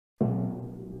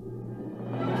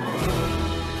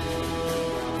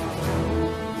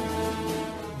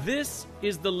This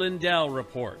is the Lindell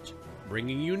Report,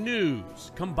 bringing you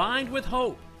news combined with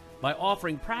hope by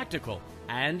offering practical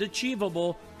and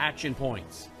achievable action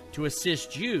points to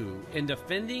assist you in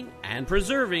defending and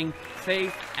preserving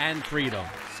faith and freedoms.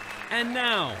 And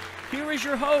now, here is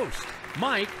your host,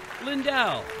 Mike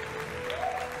Lindell.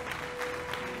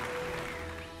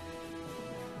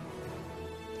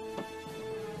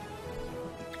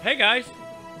 Hey, guys.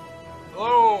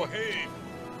 Hello, hey.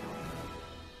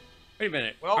 Wait a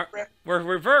minute. Well, we're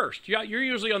reversed. Yeah, you're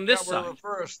usually on this side. We're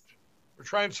reversed. We're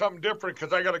trying something different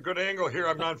because I got a good angle here.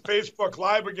 I'm on Facebook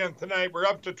Live again tonight. We're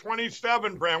up to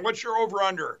 27, Brand. What's your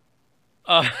over-under?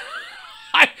 I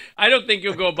don't think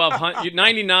you'll go above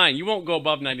 99. You won't go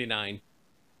above 99.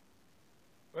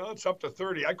 Well, it's up to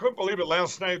 30. I couldn't believe it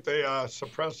last night. They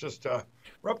suppressed us to.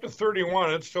 We're up to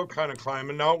 31. It's still kind of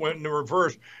climbing. Now it went in the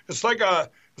reverse. It's like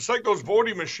those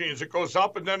voting machines. It goes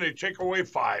up and then they take away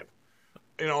 5.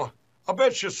 You know, I'll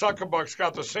bet you Suckerbuck's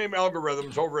got the same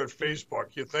algorithms over at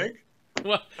Facebook. You think?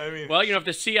 Well, if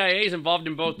the CIA is involved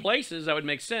in both places, that would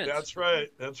make sense. That's right.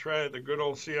 That's right. The good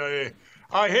old CIA.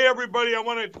 Hey, everybody! I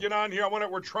want to get on here.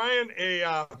 We're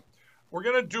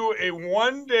going to do a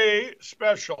one-day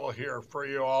special here for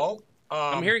you all.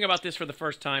 I'm hearing about this for the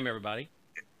first time, everybody.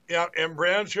 Yeah, and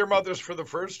Brand's hearing about this for the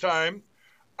first time.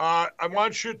 I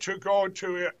want you to go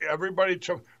to everybody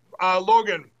to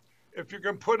Logan. If you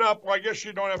can put up, well, I guess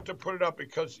you don't have to put it up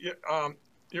because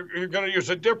you're going to use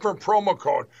a different promo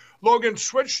code. Logan,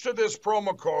 switch to this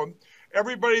promo code.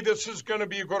 Everybody, this is going to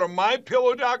be, you go to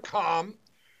mypillow.com,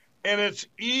 and it's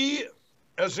E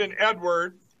as in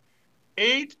Edward,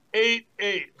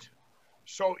 888.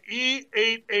 So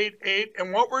E888.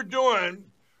 And what we're doing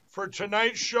for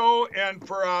tonight's show and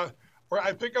for, I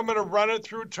think I'm going to run it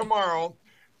through tomorrow,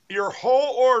 your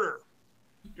whole order,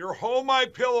 your whole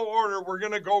MyPillow order, we're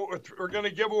going to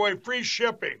give away free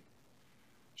shipping.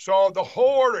 So the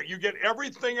whole order, you get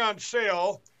everything on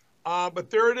sale, but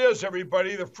there it is,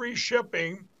 everybody, the free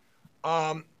shipping.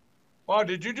 Wow,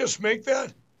 did you just make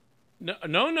that?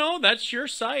 No, that's your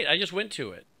site. I just went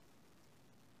to it.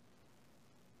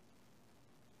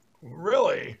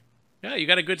 Really? Yeah, you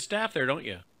got a good staff there, don't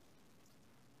you?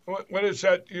 What is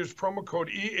that? Use promo code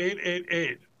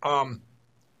E888.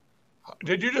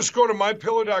 Did you just go to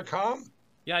mypillow.com?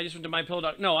 Yeah, I just went to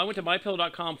mypillow. No, I went to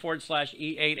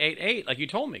mypillow.com/E888, like you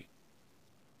told me.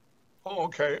 Oh,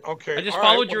 okay. I just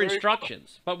followed your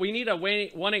instructions, but we need a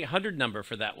 1-800 number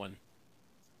for that one.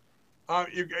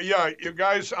 You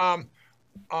guys, why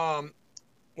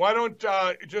don't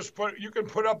you can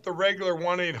put up the regular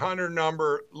 1-800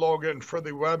 number, Logan, for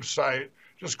the website.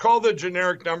 Just call the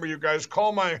generic number, you guys.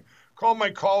 Call my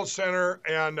call center,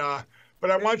 and but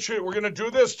I want you. We're going to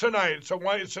do this tonight. So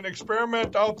it's an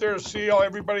experiment out there to see how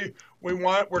everybody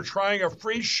we're trying a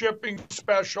free shipping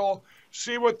special.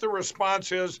 See what the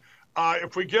response is.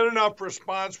 If we get enough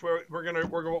response,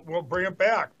 we'll bring it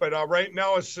back. But right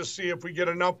now, it's to see if we get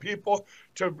enough people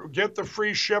to get the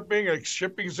free shipping.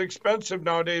 Shipping's expensive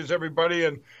nowadays, everybody,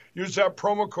 and use that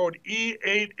promo code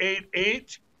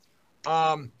E888.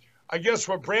 I guess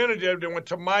what Brandon did, they went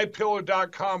to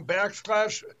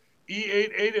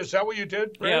mypillow.com/E888. Is that what you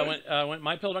did, Brandon? Yeah, I went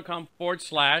mypillow.com /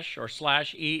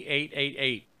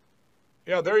 /E888.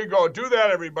 Yeah, there you go. Do that,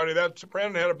 everybody.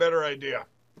 Brandon had a better idea.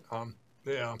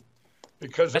 Yeah.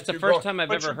 Because that's the first time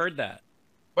I've ever heard that.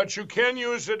 But you can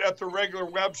use it at the regular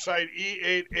website,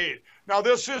 E88. Now,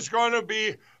 this is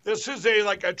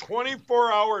like a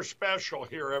 24-hour special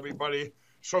here, everybody.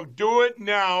 So do it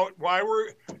now while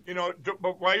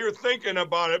while you're thinking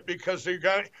about it, because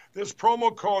this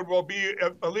promo code will be, I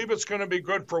believe it's going to be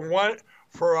good for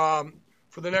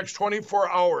the next 24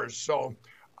 hours. So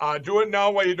do it now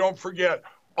while you don't forget.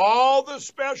 All the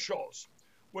specials,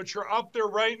 which are up there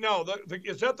right now.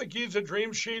 Is that the Giza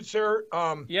Dream Sheets there?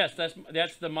 Yes,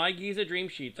 that's the My Giza Dream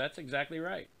Sheets. That's exactly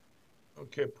right.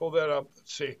 Okay, pull that up.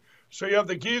 Let's see. So you have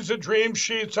the Giza Dream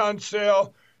Sheets on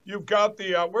sale. You've got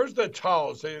the, where's the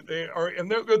towels? They are,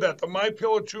 and they're good. The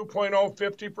MyPillow 2.0,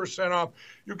 50% off.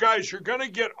 You guys, you're going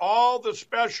to get all the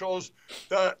specials,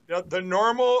 the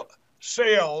normal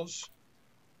sales,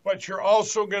 but you're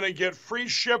also going to get free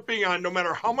shipping on no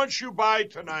matter how much you buy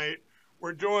tonight.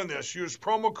 We're doing this. Use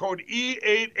promo code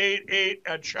E888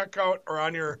 at checkout or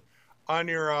on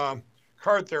your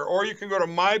cart there. Or you can go to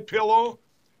mypillow.com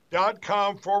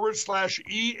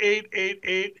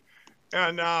 /E888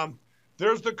 and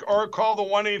or call the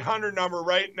 1-800 number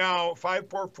right now,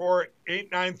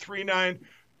 544-8939.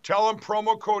 Tell them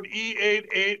promo code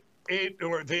E888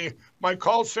 or my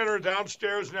call center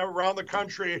downstairs and around the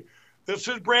country. This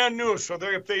is brand new, so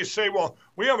if they say, well,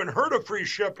 we haven't heard of free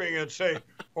shipping, and say,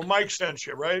 well, Mike sent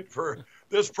you, right?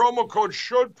 this promo code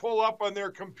should pull up on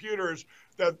their computers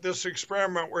that this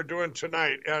experiment we're doing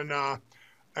tonight. And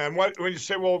when you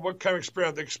say, well, what kind of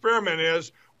experiment? The experiment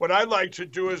is what I'd like to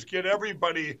do is get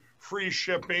everybody free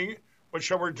shipping, which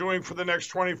we're doing for the next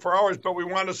 24 hours. But we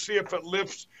want to see if it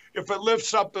lifts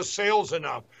up the sales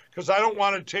enough, because I don't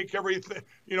want to take everything,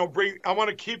 I want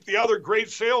to keep the other great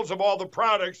sales of all the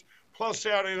products, plus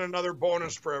add in another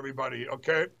bonus for everybody.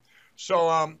 Okay. So,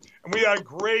 and we had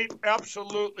a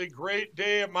absolutely great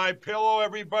day at My Pillow,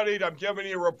 everybody. I'm giving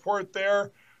you a report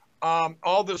there.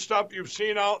 All the stuff you've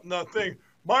seen out in the thing.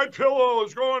 My Pillow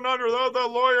is going under the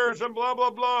lawyers and blah,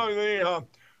 blah, blah.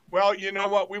 Well, you know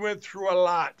what? We went through a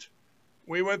lot.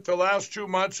 The last 2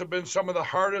 months have been some of the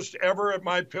hardest ever at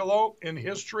My Pillow in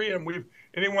history. And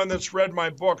anyone that's read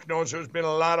my book knows there's been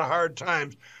a lot of hard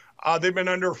times. They've been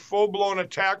under full-blown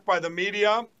attack by the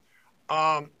media.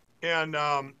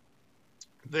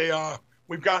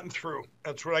 We've gotten through.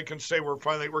 That's what I can say.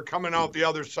 We're coming out the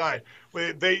other side.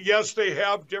 They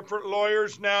have different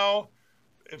lawyers now.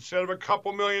 Instead of a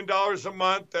couple $1 million a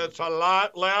month, that's a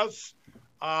lot less.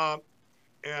 And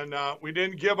we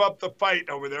didn't give up the fight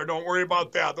over there. Don't worry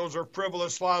about that. Those are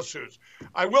frivolous lawsuits.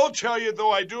 I will tell you,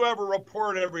 though, I do have a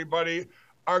report, everybody.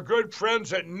 Our good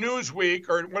friends at Newsweek,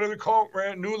 or what do we call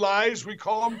them? New Lies, we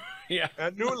call them? Yeah.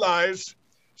 At New Lies.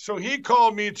 So he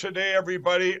called me today,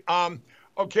 everybody.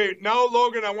 Okay, now,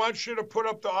 Logan, I want you to put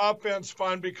up the offense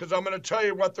fund, because I'm going to tell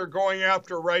you what they're going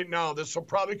after right now. This will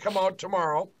probably come out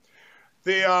tomorrow.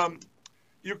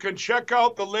 You can check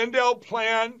out the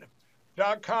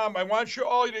LindellPlan.com. I want you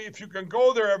all to, if you can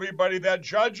go there, everybody, that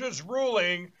judge's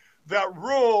ruling that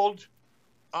ruled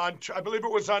on, I believe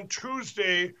it was on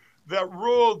Tuesday, that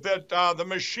ruled that the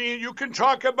machine, you can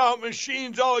talk about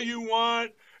machines all you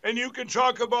want, and you can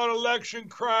talk about election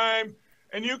crime,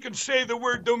 and you can say the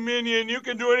word Dominion. You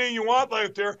can do anything you want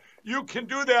out there. You can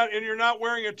do that, and you're not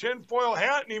wearing a tinfoil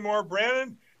hat anymore,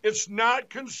 Brandon. It's not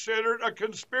considered a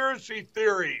conspiracy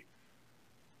theory.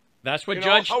 That's what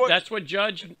Judge Totenberg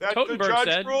the judge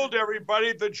said. Ruled,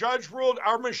 everybody. The judge ruled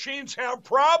our machines have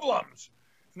problems.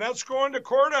 And that's going to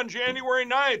court on January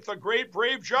 9th. A great,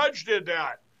 brave judge did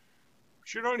that.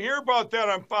 But you don't hear about that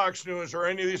on Fox News or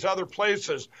any of these other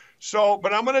places. So,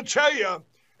 but I'm going to tell you,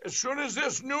 as soon as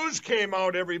this news came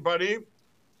out, everybody,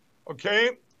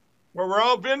 okay, well, we're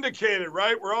all vindicated,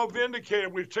 right? We're all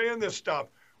vindicated. We're saying this stuff.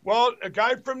 Well, a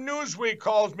guy from Newsweek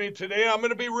calls me today. I'm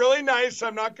going to be really nice.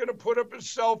 I'm not going to put up his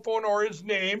cell phone or his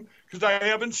name because I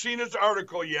haven't seen his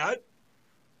article yet.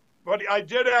 But I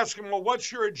did ask him, well,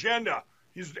 what's your agenda?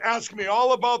 He's asking me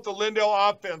all about the Lindell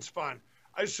Offense Fund.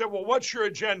 I said, well, what's your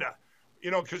agenda?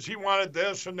 Because he wanted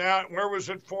this and that, and where was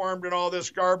it formed and all this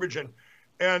garbage.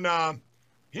 And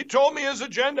he told me his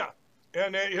agenda.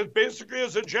 And basically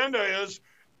his agenda is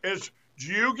do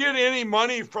you get any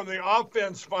money from the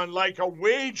offense fund like a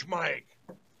wage, Mike?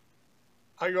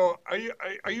 I go,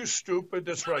 are you stupid?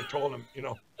 That's what I told him,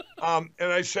 And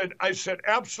I said,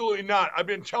 absolutely not. I've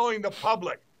been telling the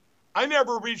public. I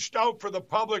never reached out for the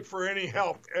public for any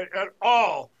help at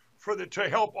all to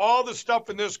help all the stuff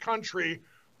in this country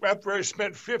after I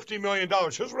spent $50 million.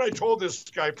 Here's what I told this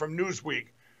guy from Newsweek.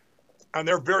 And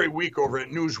they're very weak over at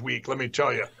Newsweek, let me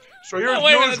tell you. So here's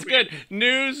Newsweek. That's good.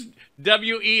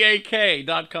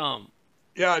 NewsWeek.com.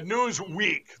 Yeah,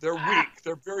 Newsweek. They're weak.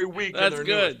 They're very weak. That's in their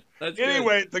good. News. That's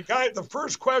anyway, good. the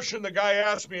first question the guy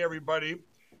asked me, everybody,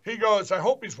 he goes, I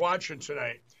hope he's watching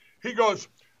tonight. He goes,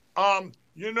 you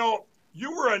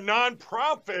were a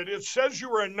nonprofit. It says you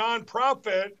were a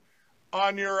nonprofit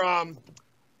on your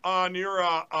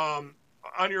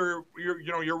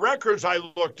records I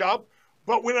looked up.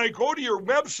 But when I go to your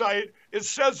website, it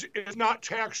says it's not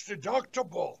tax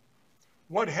deductible.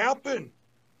 What happened?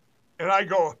 And I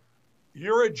go,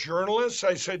 you're a journalist?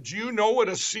 I said, do you know what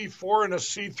a C4 and a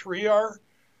C3 are?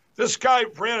 This guy,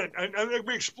 Brandon, and let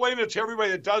me explain it to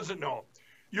everybody that doesn't know.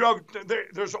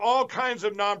 There's all kinds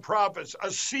of nonprofits. A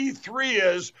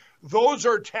C3 those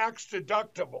are tax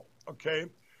deductible, okay?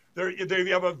 They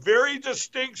have a very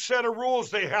distinct set of rules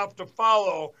they have to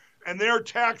follow, and they're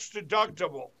tax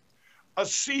deductible. A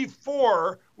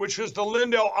C4, which is the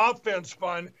Lindell Offense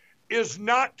Fund, is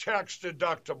not tax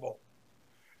deductible.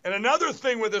 And another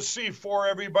thing with a C4,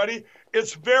 everybody,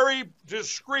 it's very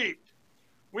discreet.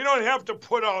 We don't have to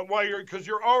put out because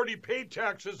you're already paid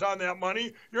taxes on that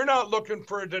money. You're not looking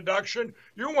for a deduction.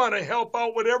 You want to help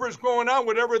out whatever's going on,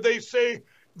 whatever they say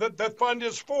that the fund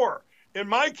is for. In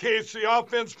my case, the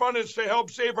offense fund is to help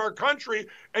save our country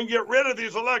and get rid of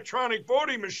these electronic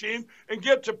voting machines and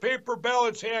get to paper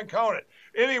ballots hand counted.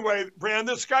 Anyway, Brand,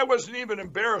 this guy wasn't even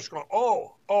embarrassed going,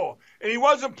 oh. And he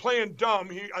wasn't playing dumb.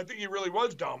 I think he really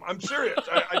was dumb. I'm serious.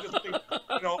 I just think,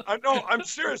 I'm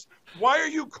serious. Why are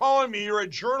you calling me? You're a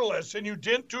journalist and you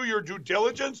didn't do your due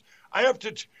diligence.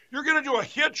 You're going to do a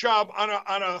hit job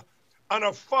on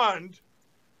a fund,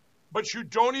 but you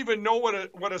don't even know what a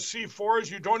C4 is.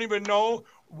 You don't even know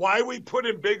why we put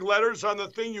in big letters on the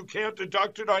thing. You can't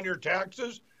deduct it on your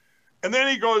taxes. And then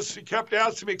he kept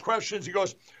asking me questions. He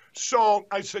goes, so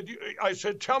I said,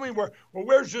 tell me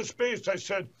where's this based? I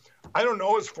said, I don't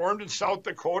know. It's formed in South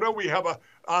Dakota. We have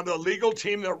the legal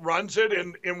team that runs it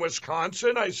in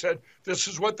Wisconsin. I said, this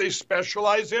is what they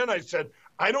specialize in. I said,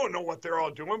 I don't know what they're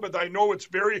all doing, but I know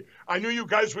I knew you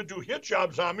guys would do hit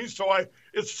jobs on me. So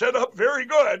it's set up very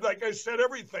good. Like I set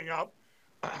everything up.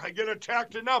 I get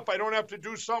attacked enough. I don't have to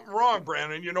do something wrong,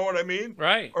 Brandon. You know what I mean?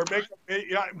 Right. Or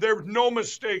there's no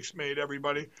mistakes made,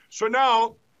 everybody. So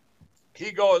now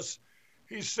he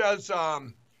says,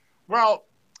 well,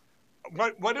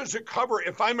 what does it cover?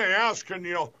 If I may ask, and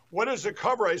what does it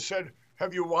cover? I said,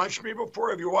 have you watched me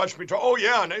before? Have you watched me talk? Oh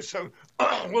yeah. And I said,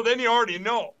 well, then you already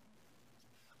know.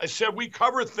 I said, we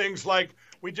cover things like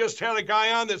we just had a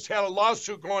guy on that's had a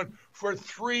lawsuit going for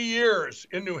 3 years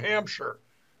in New Hampshire.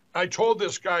 I told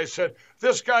this guy, I said,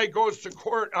 this guy goes to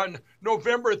court on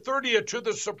November 30th to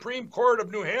the Supreme Court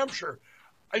of New Hampshire.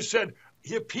 I said,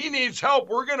 if he needs help,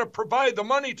 we're going to provide the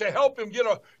money to help him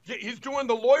he's doing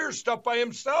the lawyer stuff by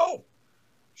himself.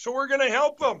 So we're going to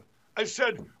help him. I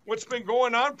said, what's been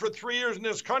going on for 3 years in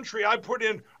this country, I put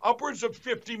in upwards of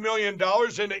 $50 million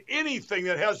into anything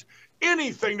that has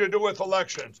anything to do with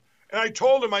elections. And I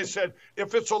told him, I said,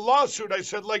 if it's a lawsuit, I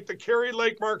said, like the Kerry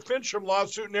Lake Mark Fincham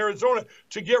lawsuit in Arizona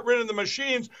to get rid of the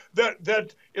machines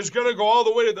that is going to go all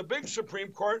the way to the big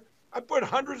Supreme Court, I put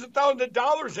hundreds of thousands of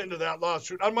dollars into that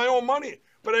lawsuit on my own money.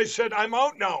 But I said, I'm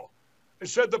out now. I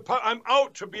said, I'm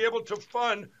out to be able to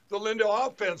fund the Lindell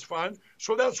Offense Fund.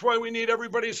 So that's why we need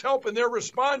everybody's help, and they're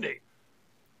responding.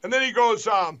 And then he goes,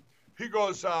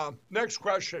 next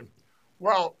question.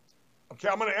 Well, okay,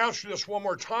 I'm going to ask you this one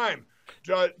more time.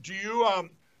 Do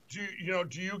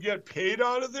you get paid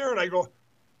out of there? And I go,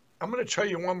 I'm going to tell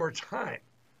you one more time.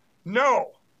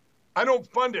 No, I don't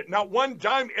fund it. Not one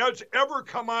dime has ever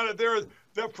come out of there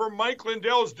that for Mike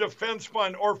Lindell's defense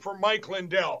fund or for Mike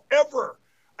Lindell, ever.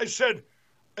 I said,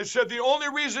 the only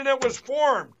reason it was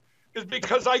formed is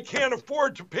because I can't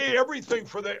afford to pay everything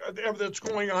for that's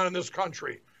going on in this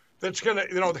country that's going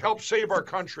to, help save our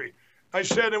country. I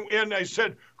said, and I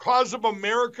said, Cause of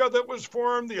America that was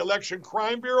formed, the Election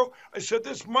Crime Bureau. I said,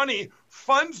 this money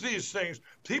funds these things.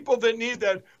 People that need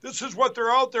that, this is what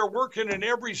they're out there working in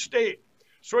every state.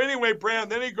 So anyway, Brand,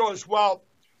 then he goes, well,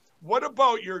 what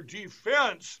about your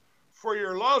defense for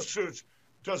your lawsuits?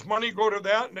 Does money go to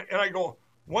that? And I go,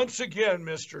 once again,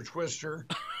 Mr. Twister,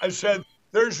 I said,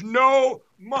 there's no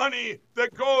money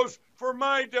that goes for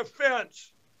my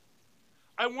defense.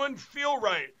 I wouldn't feel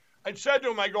right. I said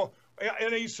to him, I go,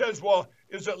 and he says, well,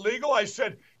 is it legal? I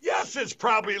said, yes, it's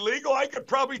probably legal. I could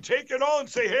probably take it all and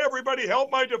say, hey, everybody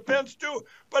help my defense too.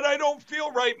 But I don't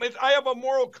feel right. I have a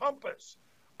moral compass.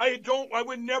 I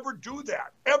would never do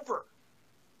that, ever.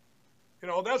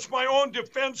 That's my own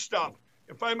defense stuff.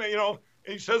 If I may,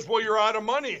 he says, well, you're out of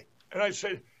money. And I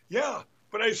said, yeah.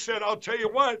 But I said, I'll tell you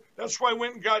what, that's why I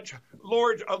went and got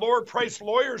lower price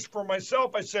lawyers for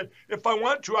myself. I said, if I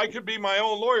want to, I could be my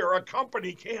own lawyer. A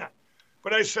company can't.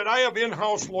 But I said, I have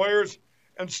in-house lawyers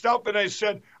and stuff. And I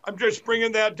said, I'm just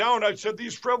bringing that down. I said,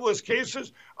 these frivolous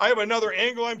cases, I have another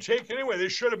angle I'm taking anyway. They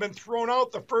should have been thrown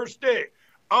out the first day.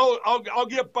 I'll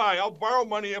get by. I'll borrow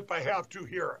money if I have to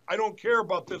here. I don't care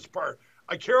about this part.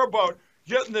 I care about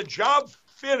getting the job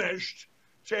finished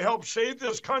to help save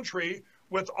this country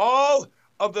with all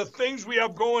of the things we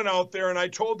have going out there. And I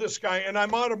told this guy, and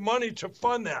I'm out of money to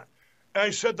fund that. And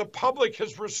I said, the public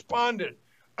has responded.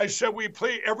 I said, we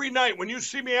play every night. When you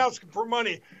see me asking for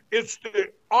money, it's the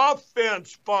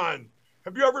offense fund.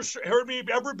 Have you ever heard me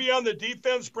ever be on the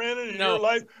defense, Brandon, in your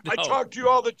life? No. I talk to you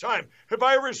all the time. Have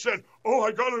I ever said, I'm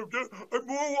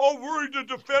all worried to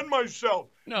defend myself?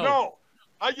 No.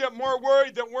 I get more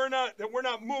worried that we're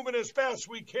not moving as fast as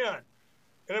we can.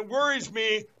 And it worries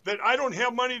me that I don't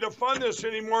have money to fund this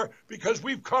anymore because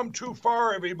we've come too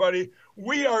far, everybody.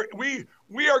 We are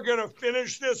going to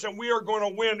finish this, and we are going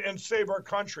to win and save our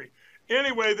country.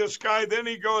 Anyway, this guy, then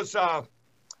he goes,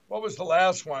 what was the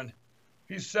last one?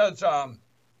 He says, he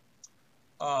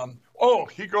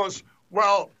goes,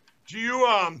 well,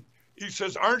 he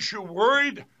says, aren't you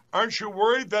worried? Aren't you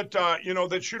worried that,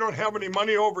 that you don't have any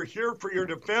money over here for your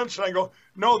defense? And I go,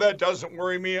 no, that doesn't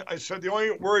worry me. I said, the only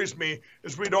thing that worries me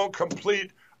is we don't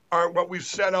complete what we've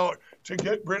set out to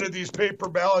get rid of these paper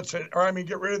ballots,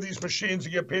 get rid of these machines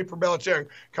and get paper ballots in.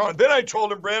 Then I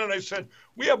told him, Brandon, I said,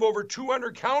 we have over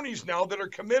 200 counties now that are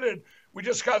committed. We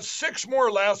just got 6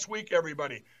 more last week,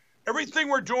 everybody. Everything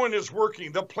we're doing is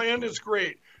working. The plan is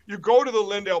great. You go to the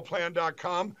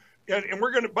LindellPlan.com, and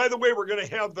we're going to, by the way, we're going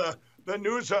to have the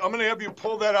news. I'm going to have you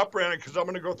pull that up, Brandon, because I'm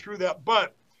going to go through that.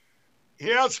 But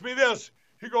he asked me this.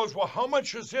 He goes, well, how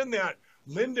much is in that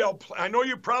Lindell? I know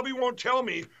you probably won't tell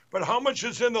me, but how much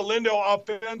is in the Lindell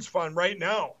Offense Fund right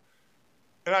now?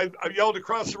 And I yelled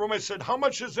across the room. I said, how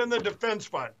much is in the Defense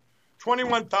Fund?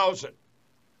 $21,000.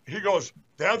 He goes,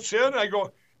 that's it? I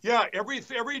go, yeah,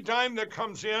 every dime that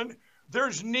comes in,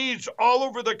 there's needs all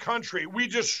over the country. We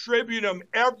distribute them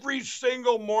every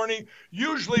single morning,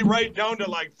 usually right down to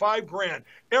like $5,000.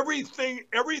 Everything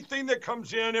that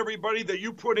comes in, everybody that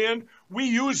you put in, we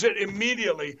use it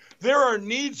immediately. There are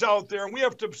needs out there, and we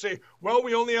have to say, well,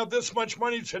 we only have this much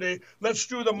money today. Let's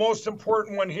do the most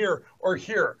important one here or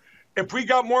here. If we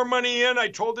got more money in, I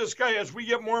told this guy, as we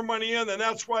get more money in, and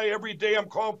that's why every day I'm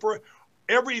calling for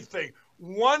everything.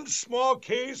 One small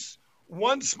case,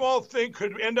 one small thing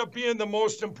could end up being the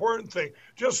most important thing.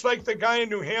 Just like the guy in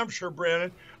New Hampshire,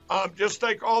 Brandon, just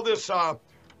like all this, or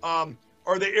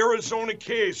the Arizona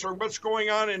case, or what's going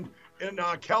on in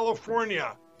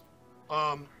California.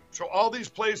 So all these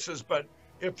places. But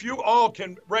if you all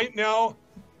can right now,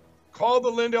 call the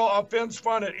Lindell Offense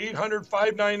Fund at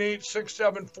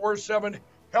 800-598-6747.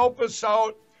 Help us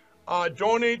out.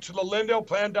 Donate to the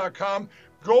LindellPlan.com.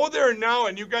 Go there now,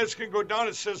 and you guys can go down.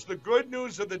 It says the good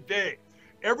news of the day.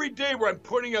 Every day I'm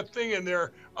putting a thing in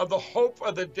there of the hope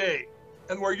of the day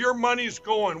and where your money's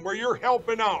going, where you're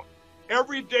helping out.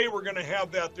 Every day we're going to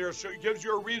have that there, so it gives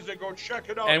you a reason to go check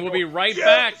it out. And we'll be right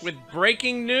back with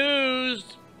breaking news.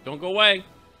 Don't go away.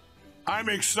 I'm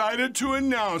excited to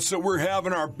announce that we're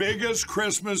having our biggest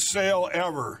Christmas sale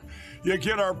ever. You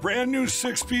get our brand new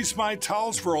 6-piece My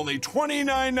Towels for only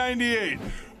 $29.98.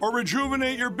 Or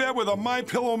rejuvenate your bed with a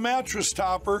MyPillow mattress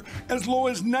topper as low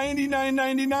as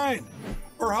 $99.99.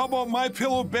 Or how about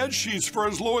MyPillow bed sheets for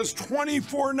as low as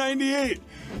 $24.98?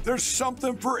 There's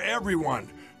something for everyone.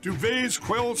 Duvets,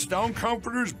 quilts, down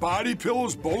comforters, body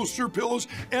pillows, bolster pillows,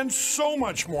 and so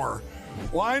much more.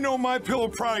 Well, I know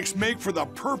MyPillow products make for the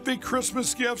perfect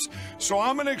Christmas gifts, so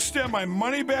I'm going to extend my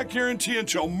money-back guarantee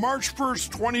until March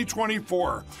 1st,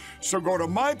 2024. So go to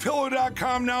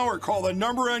MyPillow.com now or call the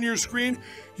number on your screen.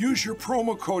 Use your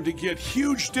promo code to get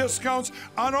huge discounts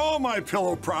on all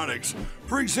MyPillow products.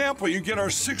 For example, you get our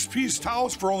 6-piece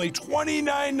towels for only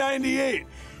 $29.98.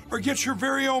 Or get your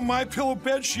very own MyPillow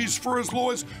bed sheets for as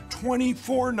low as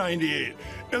 $24.98.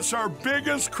 It's our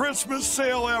biggest Christmas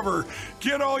sale ever.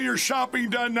 Get all your shopping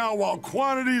done now while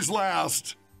quantities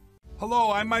last.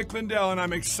 Hello, I'm Mike Lindell, and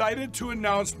I'm excited to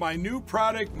announce my new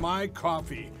product, My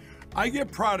Coffee. I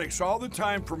get products all the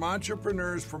time from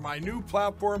entrepreneurs for my new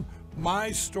platform,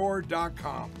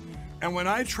 mystore.com. And when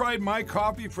I tried My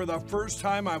Coffee for the first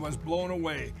time, I was blown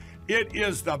away. It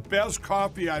is the best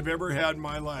coffee I've ever had in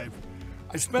my life.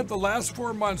 I spent the last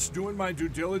 4 months doing my due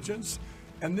diligence,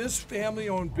 and this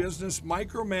family-owned business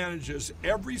micromanages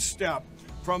every step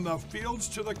from the fields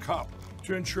to the cup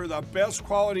to ensure the best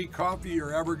quality coffee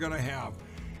you're ever going to have.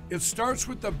 It starts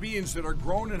with the beans that are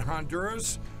grown in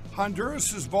Honduras.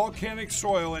 Honduras's volcanic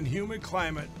soil and humid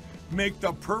climate make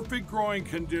the perfect growing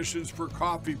conditions for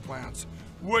coffee plants,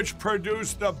 which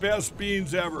produce the best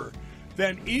beans ever.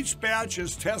 Then each batch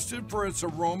is tested for its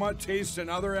aroma, taste, and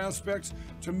other aspects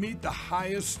to meet the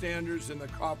highest standards in the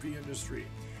coffee industry.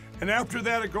 And after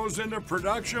that, it goes into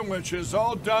production, which is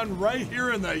all done right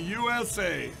here in the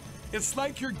USA. It's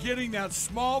like you're getting that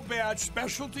small batch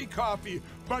specialty coffee,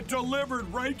 but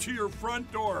delivered right to your front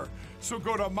door. So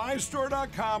go to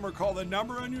mystore.com or call the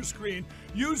number on your screen.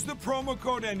 Use the promo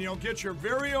code and you'll get your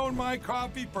very own My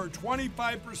Coffee for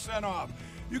 25% off.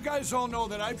 You guys all know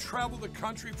that I've traveled the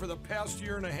country for the past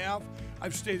year and a half.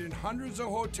 I've stayed in hundreds of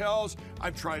hotels.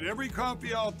 I've tried every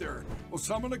coffee out there. Well,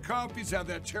 some of the coffees have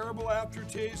that terrible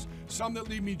aftertaste, some that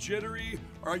leave me jittery,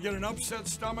 or I get an upset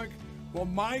stomach. Well,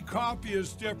 My Coffee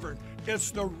is different.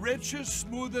 It's the richest,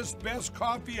 smoothest, best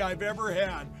coffee I've ever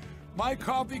had. My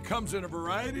Coffee comes in a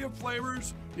variety of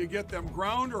flavors. You get them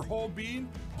ground or whole bean,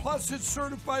 plus it's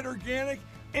certified organic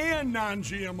and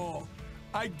non-GMO.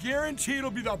 I guarantee it'll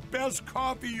be the best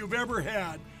coffee you've ever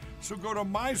had. So go to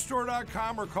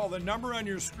mystore.com or call the number on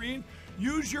your screen.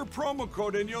 Use your promo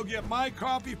code and you'll get My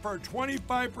Coffee for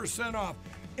 25% off.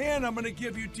 And I'm going to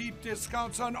give you deep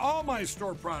discounts on all my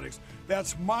store products.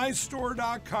 That's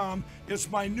mystore.com. It's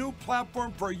my new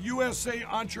platform for USA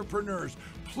entrepreneurs.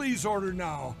 Please order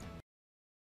now.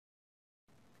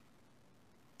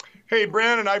 Hey,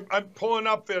 Brandon, I'm pulling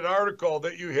up that article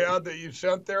that you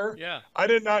sent there. Yeah. I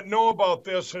did not know about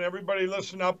this, and everybody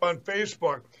listen up on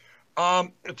Facebook.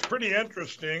 It's pretty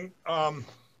interesting.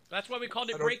 That's why we called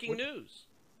it I don't. breaking news.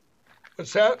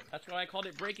 What's that? That's why I called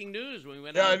it breaking news when we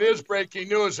went Yeah, on it the is break. breaking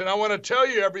news, and I want to tell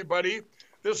you, everybody,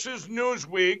 this is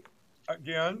Newsweek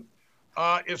again.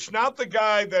 It's not the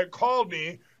guy that called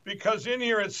me because in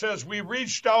here it says we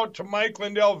reached out to Mike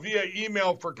Lindell via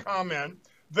email for comment.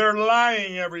 They're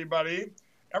lying, everybody.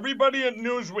 Everybody at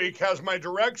Newsweek has my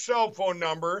direct cell phone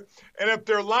number, and if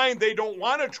they're lying, they don't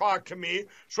want to talk to me,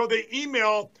 so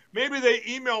maybe they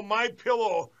email My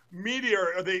Pillow Media,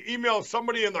 or they email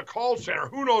somebody in the call center.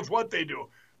 Who knows what they do?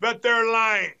 But they're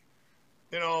lying.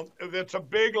 It's a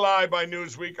big lie by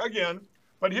Newsweek again.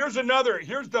 But here's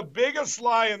the biggest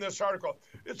lie in this article.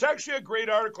 It's actually a great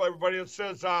article, everybody. It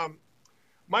says,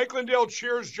 Mike Lindell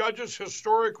cheers judge's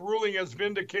historic ruling as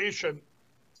vindication.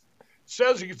 It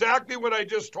says exactly what I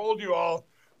just told you all.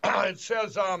 It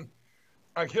says, a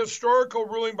historical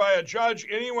ruling by a judge,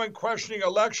 anyone questioning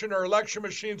election or election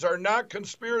machines are not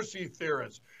conspiracy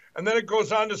theorists. And then it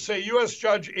goes on to say, U.S.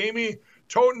 Judge Amy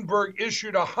Totenberg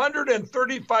issued a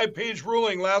 135-page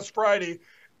ruling last Friday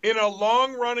in a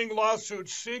long-running lawsuit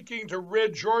seeking to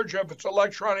rid Georgia of its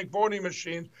electronic voting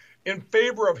machines in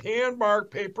favor of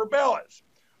hand-marked paper ballots.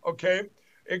 Okay?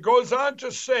 It goes on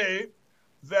to say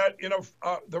that in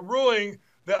the ruling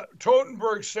that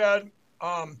Totenberg said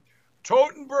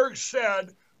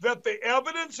that the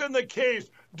evidence in the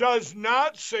case does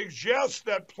not suggest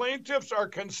that plaintiffs are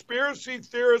conspiracy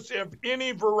theorists of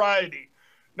any variety.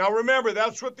 Now remember,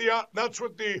 that's what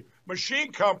the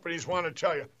machine companies want to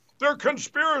tell you. They're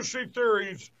conspiracy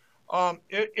theories.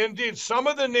 Indeed, some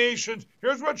of the nations,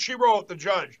 here's what she wrote, the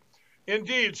judge.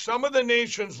 Indeed, some of the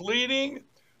nation's leading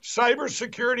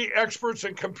cybersecurity experts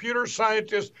and computer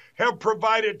scientists have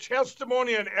provided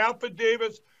testimony and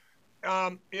affidavits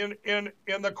in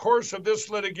the course of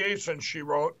this litigation, she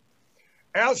wrote.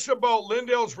 Asked about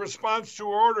Lindell's response to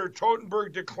order,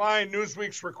 Totenberg declined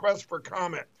Newsweek's request for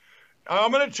comment.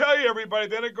 I'm going to tell you, everybody,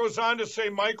 then it goes on to say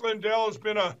Mike Lindell has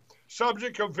been a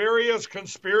subject of various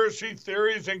conspiracy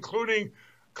theories, including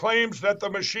claims that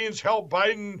the machines helped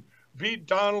Biden beat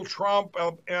Donald Trump.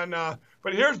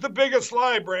 But here's the biggest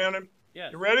lie, Brandon.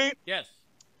 Yes. You ready? Yes.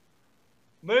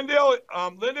 Lindell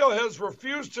has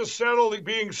refused to settle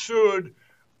being sued,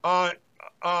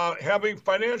 having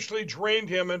financially drained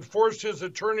him and forced his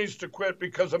attorneys to quit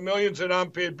because of millions in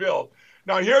unpaid bills.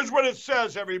 Now, here's what it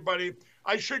says, everybody.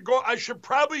 I should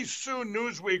probably sue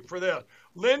Newsweek for this.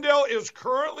 Lindell is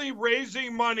currently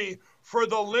raising money for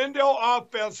the Lindell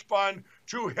Offense Fund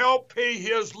to help pay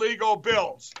his legal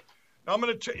bills. Now, I'm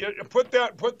going to put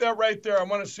that right there. I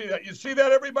want to see that. You see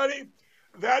that, everybody?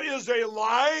 That is a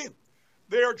lie.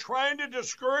 They are trying to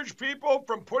discourage people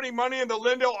from putting money in the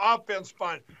Lindell Offense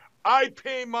Fund. I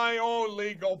pay my own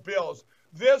legal bills.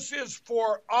 This is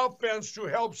for offense to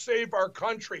help save our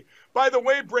country. By the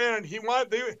way, Brandon,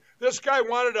 this guy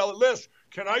wanted a list.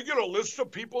 Can I get a list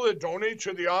of people that donate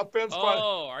to the offense fund?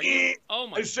 Oh, are you? Oh,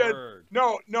 my I said, word.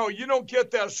 No, you don't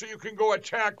get that so you can go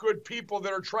attack good people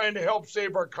that are trying to help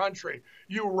save our country.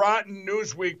 You rotten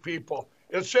Newsweek people.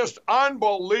 It's just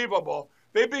unbelievable.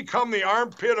 They become the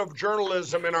armpit of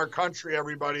journalism in our country,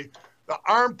 everybody. The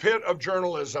armpit of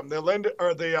journalism. The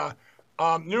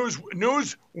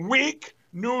Newsweek,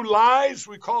 New Lies,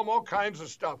 we call them all kinds of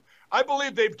stuff. I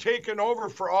believe they've taken over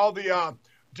for all the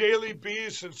Daily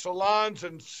Beasts and salons,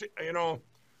 and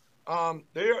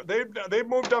they've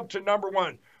moved up to number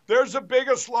one. There's the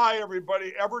biggest lie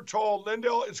everybody ever told.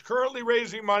 Lindell is currently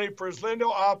raising money for his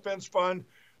Lindell Offense Fund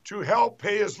to help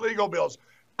pay his legal bills.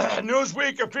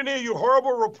 Newsweek, if any of you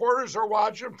horrible reporters are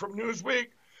watching from Newsweek,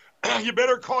 you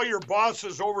better call your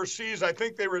bosses overseas. I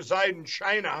think they reside in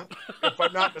China, if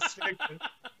I'm not mistaken.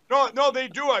 No, they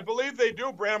do. I believe they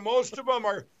do, Brand. Most of them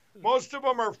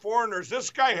are foreigners.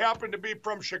 This guy happened to be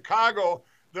from Chicago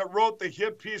that wrote the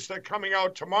hit piece that's coming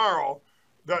out tomorrow.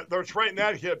 That's writing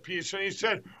that hit piece. And he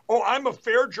said, "Oh, I'm a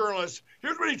fair journalist."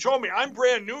 Here's what he told me. I'm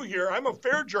brand new here. I'm a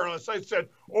fair journalist. I said,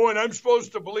 "Oh, and I'm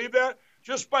supposed to believe that?"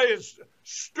 Just by his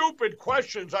stupid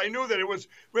questions, I knew that it was.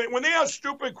 When they ask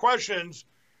stupid questions,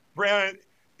 Brandon,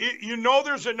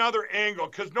 there's another angle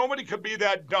because nobody could be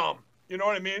that dumb. You know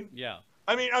what I mean? Yeah.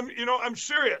 I mean, I'm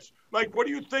serious. Like, what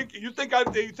do you think? You think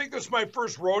this is my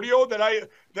first rodeo that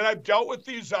I've dealt with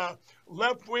these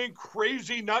left-wing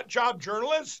crazy nut job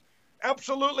journalists?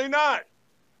 Absolutely not.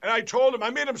 And I told him,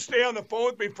 I made him stay on the phone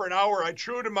with me for an hour. I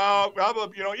chewed him out,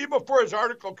 even before his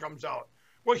article comes out.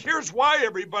 Well, here's why,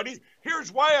 everybody.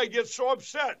 Here's why I get so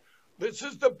upset. This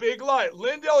is the big lie.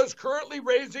 Lindell is currently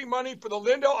raising money for the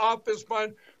Lindell Office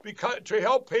Fund to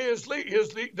help pay his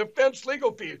defense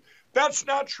legal fees. That's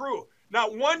not true.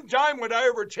 Not one dime would I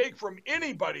ever take from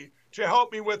anybody to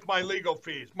help me with my legal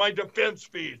fees, my defense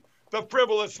fees, the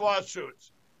frivolous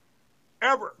lawsuits.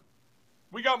 Ever.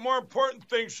 We got more important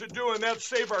things to do, and that's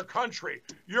save our country.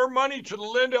 Your money to the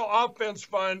Lindell Offense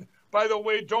Fund, by the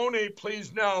way, donate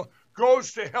please now,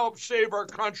 goes to help save our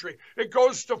country. It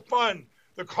goes to fund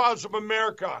the cause of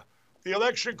America, the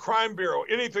Election Crime Bureau,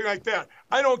 anything like that.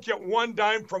 I don't get one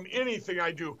dime from anything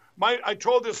I do. I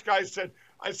told this guy,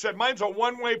 I said, mine's a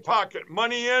one-way pocket.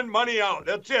 Money in, money out.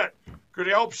 That's it. Could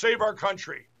help save our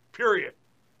country, period.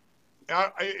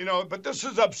 But this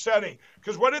is upsetting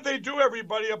because what did they do,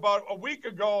 everybody? About a week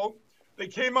ago, they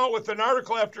came out with an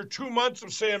article after 2 months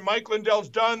of saying Mike Lindell's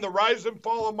done, the rise and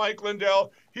fall of Mike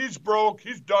Lindell. He's broke.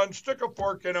 He's done. Stick a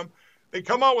fork in him. They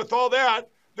come out with all that.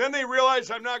 Then they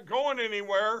realize I'm not going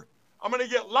anywhere. I'm going to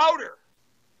get louder.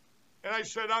 And I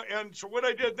said, and so what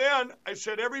I did then, I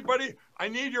said, everybody, I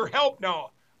need your help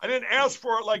now. I didn't ask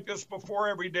for it like this before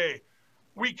every day.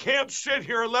 We can't sit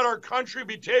here and let our country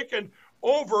be taken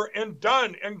over and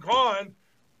done and gone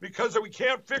because we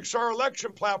can't fix our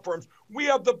election platforms. We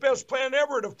have the best plan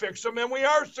ever to fix them, and we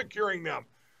are securing them.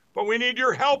 But we need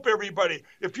your help, everybody.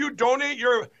 If you donate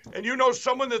and you know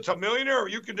someone that's a millionaire, or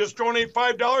you can just donate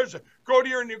 $5, go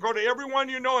to everyone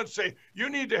you know and say, you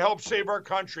need to help save our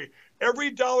country. Every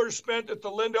dollar spent at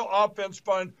the Lindell Offense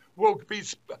Fund will be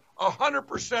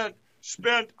 100%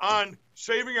 spent on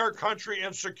saving our country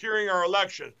and securing our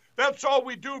election. That's all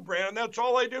we do, Brandon. That's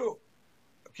all I do.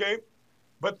 Okay?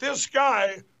 But this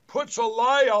guy puts a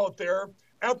lie out there.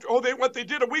 What they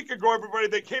did a week ago, everybody,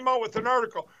 they came out with an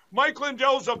article. Mike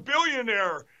Lindell's a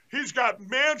billionaire. He's got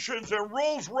mansions and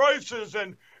Rolls Royces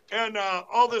and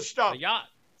all this stuff. A yacht.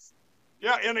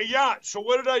 Yeah, and a yacht. So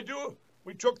what did I do?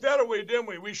 We took that away, didn't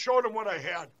we? We showed him what I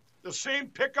had. The same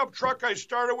pickup truck I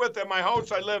started with at my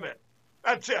house I live in.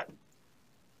 That's it.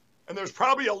 And there's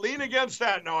probably a lien against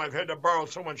that now. I've had to borrow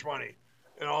so much money,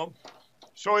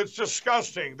 So it's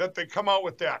disgusting that they come out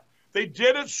with that. They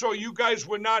did it so you guys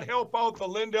would not help out the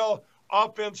Lindell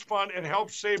Offense Fund and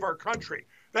help save our country.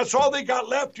 That's all they got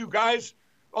left, you guys.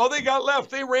 All they got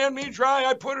left. They ran me dry.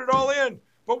 I put it all in.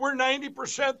 But we're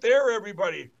 90% there,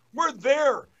 everybody. We're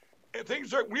there. And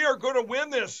we are going to win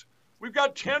this. We've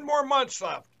got 10 more months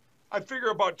left. I figure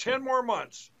about 10 more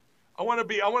months. I want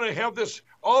to have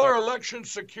all our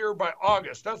elections secure by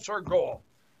August. That's our goal.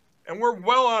 And we're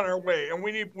well on our way, and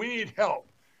we need help.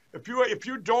 If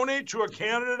you donate to a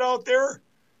candidate out there,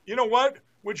 you know what?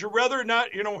 Would you rather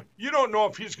not, you don't know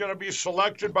if he's going to be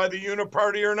selected by the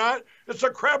Uniparty or not. It's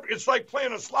like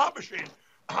playing a slot machine.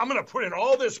 I'm going to put in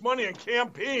all this money in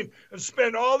campaign and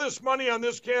spend all this money on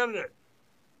this candidate.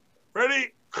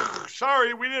 Ready?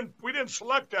 Sorry, we didn't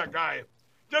select that guy.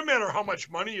 Doesn't matter how much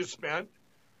money you spent.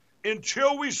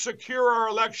 Until we secure our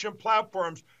election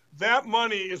platforms, that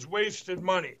money is wasted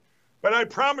money. But I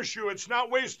promise you it's not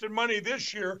wasted money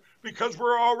this year because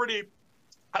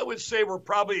I would say we're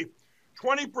probably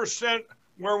 20%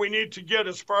 where we need to get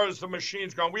as far as the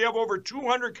machines go. We have over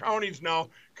 200 counties now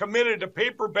committed to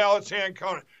paper ballots hand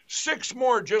counted. 6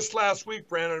 more just last week,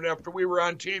 Brandon, after we were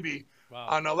on TV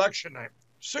on election night.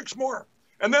 6 more.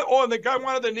 And then, and the guy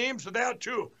wanted the names of that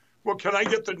too. Well, can I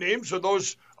get the names of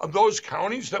those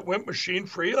counties that went machine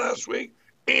free last week?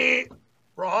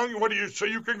 Wrong. So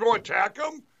you can go attack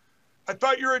them? I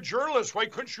thought you're a journalist. Why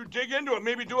couldn't you dig into it?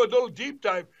 Maybe do a little deep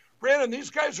dive. Brandon,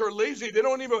 these guys are lazy. They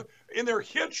don't even, in their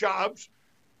hit jobs,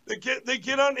 they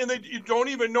get on and you don't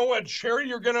even know what charity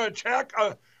you're going to attack.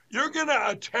 You're going to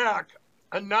attack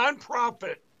a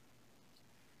nonprofit,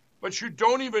 but you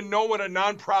don't even know what a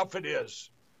nonprofit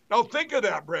is. Now think of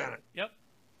that, Brandon. Yep.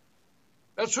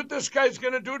 That's what this guy's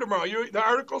going to do tomorrow. The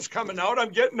article's coming out.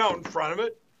 I'm getting out in front of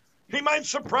it. He might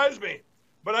surprise me.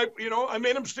 But I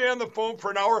made him stay on the phone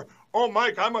for an hour. Oh,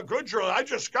 Mike, I'm a good journalist. I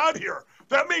just got here.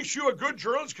 That makes you a good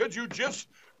journalist because you just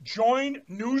joined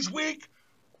Newsweek?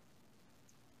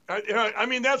 I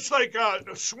mean, that's like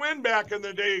Swin back in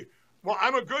the day. Well,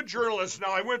 I'm a good journalist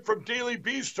now. I went from Daily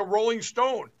Beast to Rolling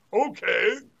Stone.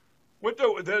 Okay.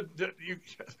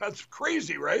 That's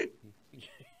crazy, right?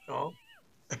 No.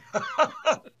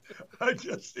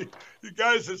 You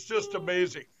guys, it's just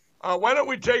amazing. Why don't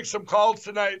we take some calls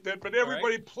tonight? But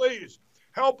everybody, please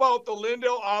help out the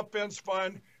Lindell Offense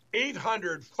Fund,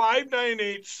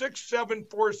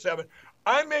 800-598-6747.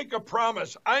 I make a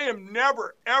promise. I am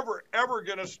never, ever, ever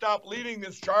going to stop leading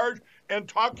this charge and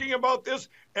talking about this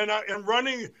and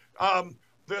running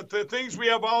the things we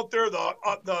have out there, the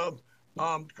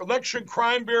Election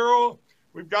Crime Bureau,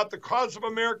 We've got the Cause of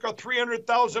America,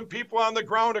 300,000 people on the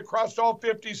ground across all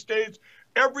 50 states,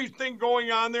 everything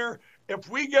going on there. If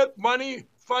we get money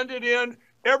funded in,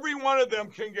 every one of them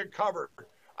can get covered.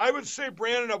 I would say,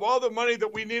 Brandon, of all the money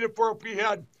that we needed for, if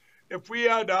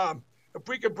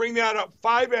we could bring that up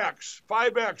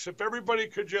 5x, if everybody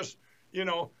could just,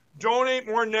 donate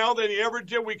more now than you ever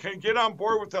did, we can get on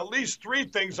board with at least 3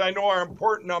 things I know are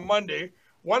important on Monday.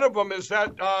 One of them is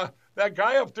that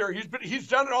guy up there. He's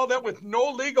done all that with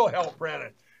no legal help,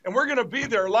 Brandon. And we're going to be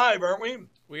there live, aren't we?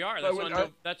 We are.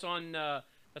 That's on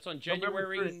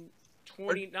January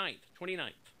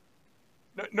 29th.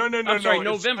 No. I'm sorry,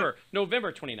 November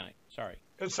 29th. Sorry.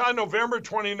 It's on November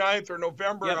 29th or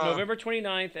November. Yeah, November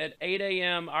 29th at 8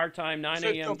 a.m. our time, 9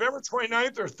 a.m. November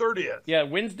 29th or 30th? Yeah,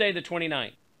 Wednesday the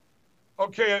 29th.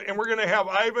 Okay, and we're going to have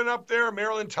Ivan up there.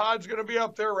 Marilyn Todd's going to be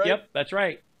up there, right? Yep, that's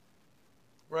right.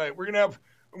 Right. We're going to have.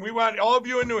 We want all of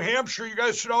you in New Hampshire. You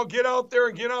guys should all get out there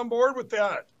and get on board with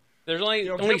that. There's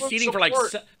only seating for like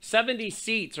 70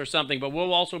 seats or something, but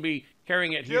we'll also be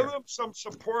carrying it here. Give them some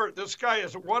support. This guy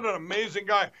is what an amazing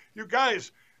guy. You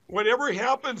guys, whatever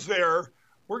happens there,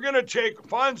 we're going to take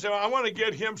funds, and I want to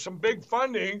get him some big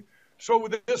funding so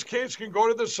this case can go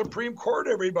to the Supreme Court,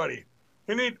 everybody.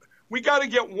 We got to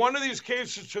get one of these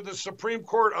cases to the Supreme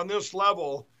Court on this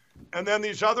level, and then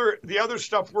the other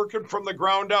stuff working from the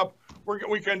ground up,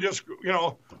 we can just,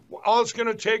 all it's going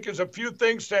to take is a few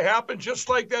things to happen, just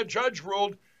like that judge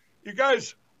ruled. You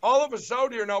guys, all of us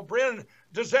out here now, Brandon,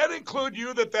 does that include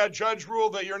you that judge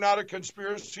ruled that you're not a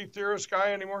conspiracy theorist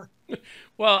guy anymore?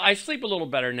 Well, I sleep a little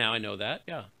better now. I know that.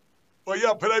 Yeah. Well,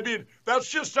 yeah, but I mean, that's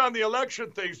just on the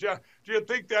election things. Yeah. Do you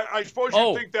think that? I suppose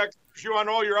you think that keeps you on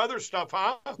all your other stuff,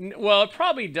 huh? Well, it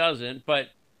probably doesn't, but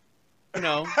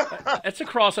it's a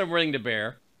cross I'm willing to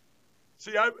bear.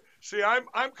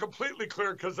 I'm completely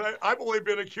clear because I've only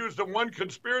been accused of one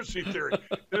conspiracy theory.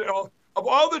 Of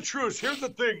all the truths, here's the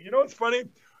thing. It's funny.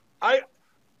 I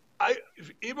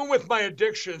even with my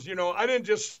addictions, I didn't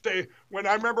just say, when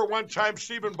I remember one time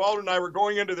Stephen Baldwin and I were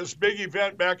going into this big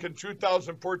event back in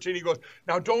 2014, he goes,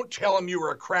 "Now don't tell him you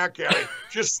were a crack addict.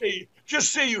 Just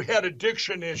say you had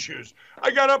addiction issues."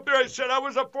 I got up there, I said I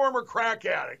was a former crack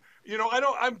addict.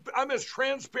 I'm as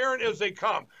transparent as they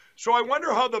come. So I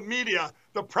wonder how the media,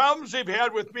 the problems they've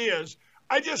had with me is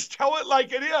I just tell it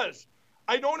like it is.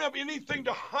 I don't have anything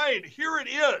to hide. Here it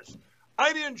is.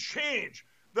 I didn't change.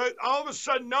 All of a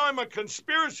sudden now I'm a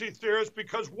conspiracy theorist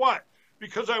because what?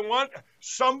 Because I want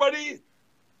some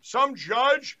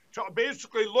judge to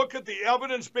basically look at the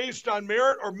evidence based on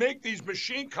merit or make these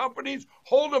machine companies,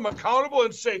 hold them accountable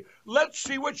and say, let's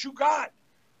see what you got.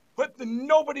 But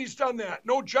nobody's done that.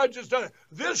 No judge has done it.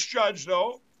 This judge,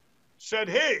 though, said,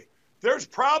 hey, there's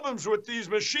problems with these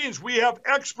machines. We have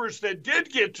experts that did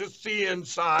get to see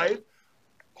inside,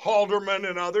 Halderman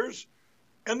and others,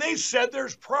 and they said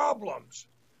there's problems.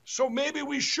 So maybe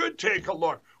we should take a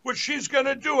look, which she's going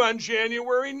to do on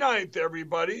January 9th,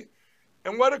 everybody.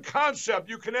 And what a concept.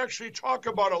 You can actually talk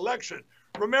about election.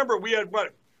 Remember, we had,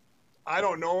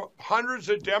 hundreds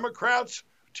of Democrats,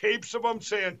 tapes of them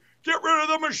saying, get rid of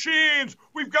the machines.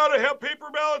 We've got to have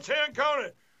paper ballots hand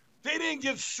counted. They didn't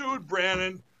get sued,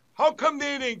 Brandon. How come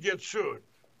they didn't get sued?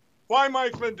 Why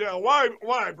Mike Lindell?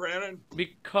 Why, Brandon?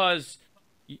 Because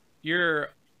you're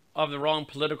of the wrong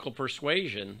political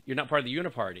persuasion. You're not part of the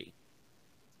uniparty.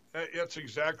 That's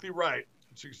exactly right.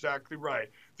 That's exactly right.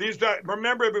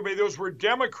 Remember, everybody, those were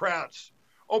Democrats.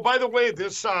 Oh, by the way,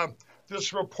 this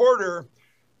reporter,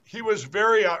 he was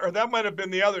very, or that might have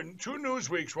been the other, 2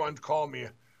 Newsweeks ones called me.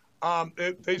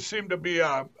 They seem to be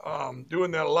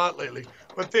doing that a lot lately.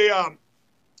 But the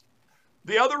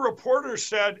other reporter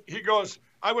said, he goes,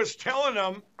 I was telling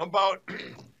him about,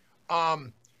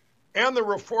 and the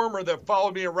reformer that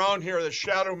followed me around here that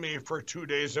shadowed me for 2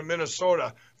 days in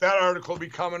Minnesota. That article will be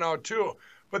coming out too.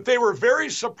 But they were very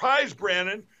surprised,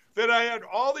 Brandon, that I had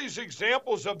all these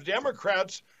examples of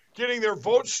Democrats getting their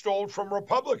votes stolen from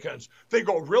Republicans. They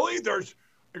go, really?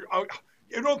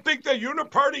 You don't think the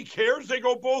uniparty cares? They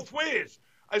go both ways.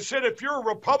 I said, if you're a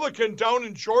Republican down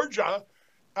in Georgia,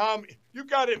 you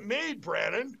got it made,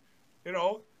 Brandon.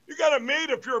 You got it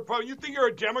made if you're a Republican. You think you're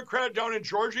a Democrat down in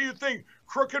Georgia? You think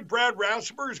crooked Brad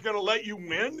Rasmussen is going to let you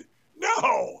win?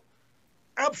 No,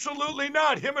 absolutely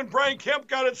not. Him and Brian Kemp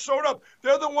got it sewed up.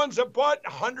 They're the ones that bought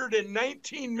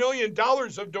 $119 million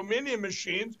of Dominion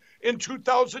machines in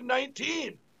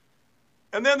 2019.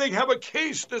 And then they have a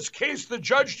case. This case the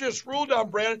judge just ruled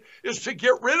on, Brandon, is to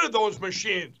get rid of those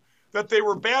machines, that they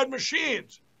were bad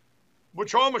machines,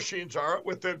 which all machines are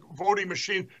with the voting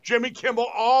machine. Jimmy Kimmel,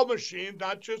 all machines,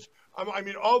 not just,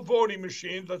 all voting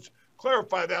machines. Let's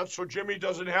clarify that so Jimmy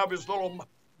doesn't have his little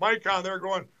Mike on there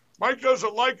going, Mike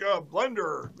doesn't like a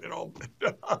blender, you know.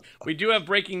 We do have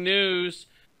breaking news.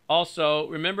 Also,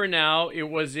 remember now, it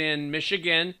was in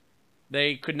Michigan.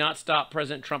 They could not stop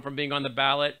President Trump from being on the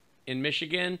ballot in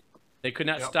Michigan. They could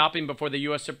not stop him before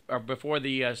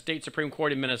the state Supreme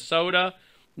Court in Minnesota.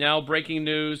 Now, breaking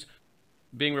news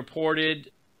being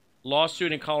reported: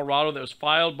 lawsuit in Colorado that was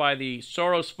filed by the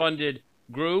Soros-funded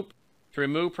group to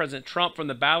remove President Trump from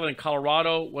the ballot in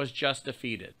Colorado was just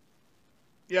defeated.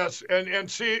 Yes,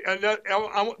 and see, and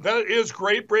that is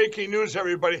great breaking news,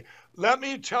 everybody. Let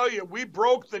me tell you, we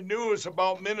broke the news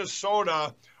about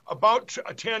Minnesota about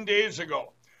 10 days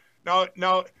ago. Now,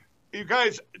 you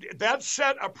guys, that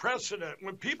set a precedent.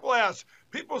 When people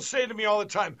say to me all the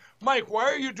time, Mike, why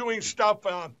are you doing stuff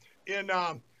in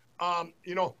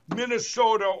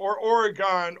Minnesota or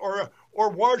Oregon or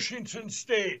Washington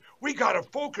State? We got to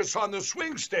focus on the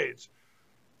swing states.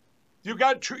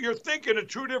 You're thinking of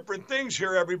two different things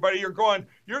here, everybody. You're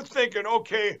thinking,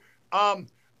 okay,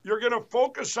 you're going to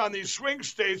focus on these swing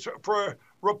states for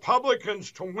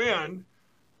Republicans to win.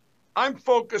 I'm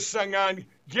focusing on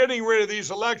getting rid of these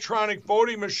electronic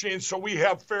voting machines so we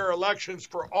have fair elections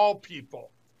for all people.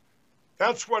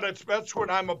 That's what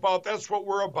I'm about. That's what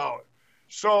we're about.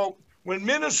 So when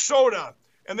Minnesota,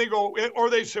 and they go, or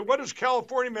they say, what does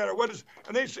California matter?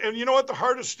 And you know what the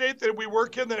hardest state that we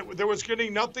work in that was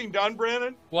getting nothing done,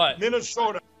 Brandon? What?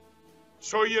 Minnesota.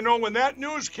 So, when that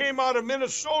news came out of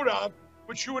Minnesota,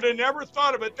 which you would have never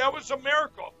thought of it, that was a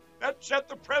miracle. That set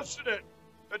the precedent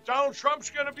that Donald Trump's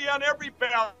going to be on every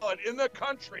ballot in the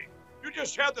country. You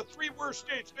just had the three worst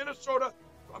states, Minnesota,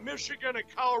 Michigan, and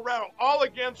Colorado, all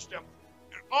against him.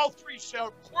 And all three said,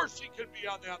 of course he could be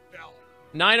on that ballot.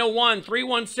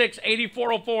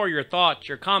 901-316-8404. Your thoughts,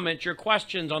 your comments, your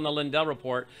questions on the Lindell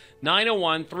Report.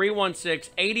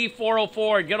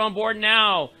 901-316-8404. Get on board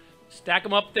now. Stack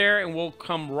them up there, and we'll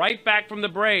come right back from the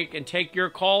break and take your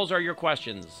calls or your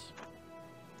questions.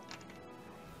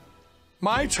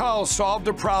 My Towels solved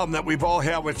a problem that we've all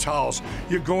had with towels.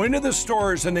 You go into the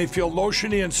stores and they feel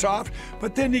lotiony and soft,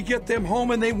 but then you get them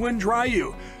home and they wind dry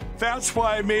you. That's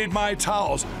why I made My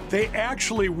Towels. They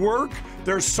actually work,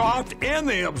 they're soft, and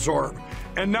they absorb.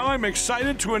 And now I'm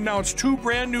excited to announce two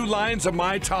brand new lines of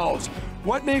My Towels.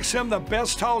 What makes them the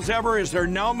best towels ever is they're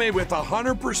now made with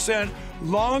 100%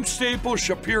 long staple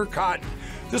Shapir cotton.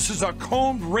 This is a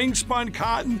combed ring spun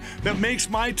cotton that makes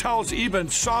My Towels even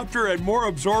softer and more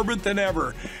absorbent than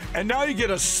ever. And now you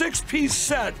get a 6-piece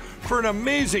set for an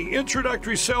amazing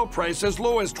introductory sale price as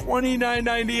low as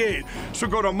 $29.98. So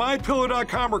go to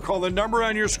mypillow.com or call the number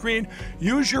on your screen.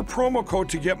 Use your promo code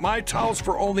to get My Towels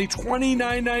for only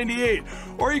 $29.98.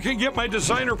 Or you can get my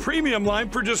designer premium line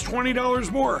for just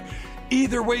 $20 more.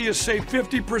 Either way, you save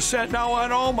 50% now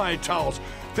on all My Towels.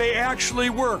 They actually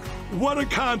work. What a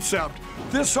concept.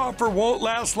 This offer won't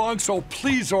last long, so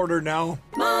please order now.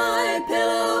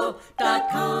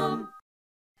 MyPillow.com.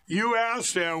 You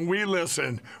asked and we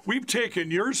listened. We've taken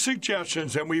your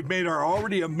suggestions and we've made our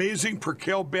already amazing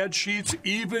Percale bed sheets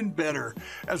even better.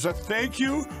 As a thank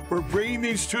you, we're bringing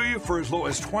these to you for as low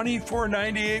as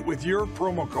 $24.98 with your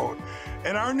promo code.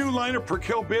 And our new line of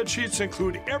Percale bed sheets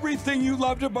include everything you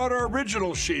loved about our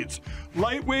original sheets.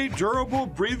 Lightweight, durable,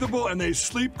 breathable, and they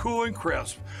sleep cool and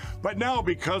crisp. But now,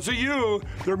 because of you,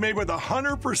 they're made with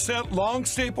 100% long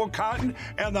staple cotton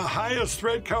and the highest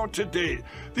thread count to date.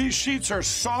 These sheets are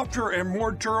softer and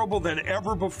more durable than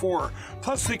ever before.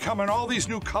 Plus, they come in all these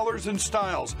new colors and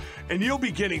styles. And you'll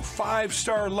be getting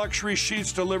 5-star luxury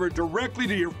sheets delivered directly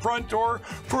to your front door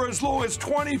for as low as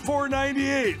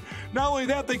 $24.98. Not only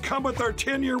that, they come with our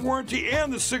 10-year warranty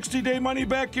and the 60-day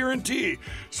money-back guarantee.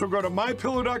 So go to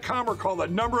mypillow.com or call the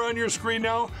number on your screen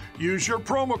now. Use your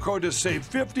promo code to save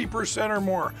 50% or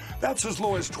more. That's as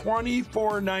low as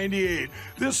 $24.98.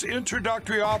 This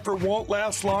introductory offer won't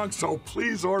last long, so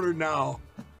please order now.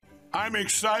 I'm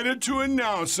excited to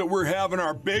announce that we're having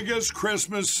our biggest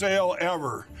Christmas sale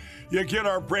ever. You get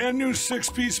our brand new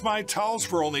 6-piece My Towels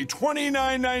for only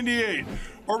 $29.98.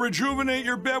 Or rejuvenate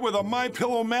your bed with a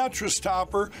MyPillow mattress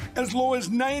topper as low as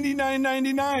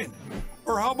 $99.99.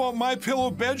 Or how about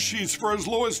MyPillow bed sheets for as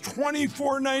low as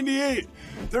 $24.98?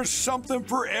 There's something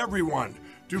for everyone.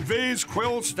 Duvets,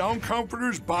 quilts, down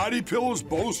comforters, body pillows,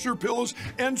 bolster pillows,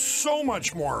 and so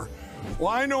much more. Well,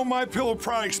 I know MyPillow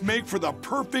products make for the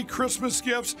perfect Christmas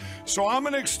gifts, so I'm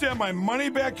going to extend my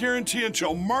money-back guarantee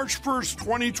until March 1st,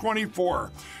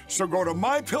 2024. So go to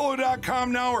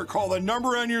MyPillow.com now or call the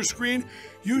number on your screen.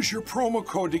 Use your promo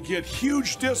code to get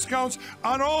huge discounts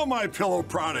on all MyPillow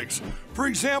products. For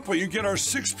example, you get our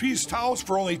 6-piece towels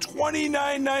for only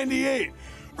 $29.98.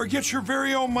 or get your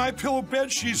very own MyPillow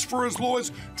bed sheets for as low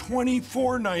as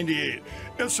 $24.98.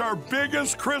 It's our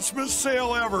biggest Christmas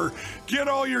sale ever. Get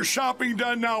all your shopping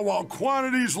done now while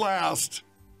quantities last.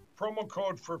 Promo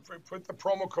code put the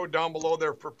promo code down below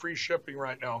there for free shipping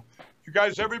right now. You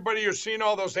guys, everybody who's seen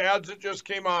all those ads that just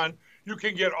came on, you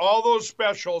can get all those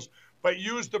specials, but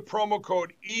use the promo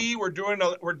code E. We're doing a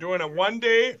one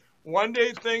day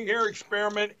thing here,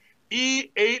 experiment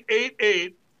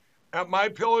E888 at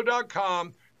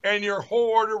mypillow.com, and your whole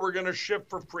order we're going to ship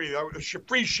for free.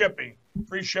 Free shipping.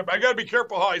 I got to be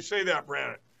careful how I say that,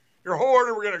 Brandon. Your whole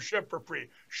order we're going to ship for free.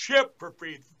 Ship for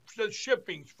free. The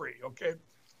shipping's free, okay?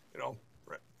 You know,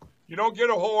 you don't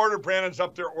get a whole order. Brandon's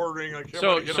up there ordering.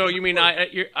 So you mean I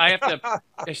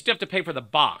still have to pay for the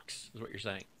box? Is what you're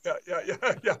saying? Yeah.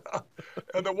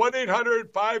 And the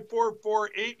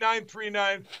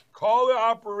 1-800-544-8939. Call the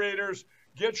operators.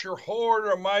 Get your whole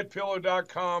order at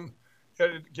mypillow.com.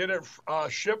 Get it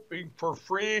shipping for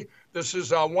free. This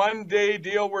is a one-day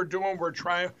deal we're doing. We're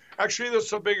trying. Actually, this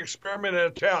is a big experiment and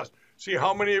a test. See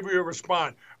how many of you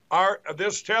respond.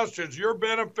 This test is your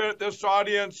benefit, this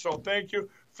audience, so thank you.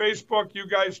 Facebook, you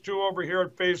guys too over here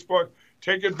at Facebook,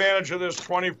 take advantage of this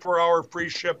 24-hour free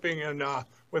shipping and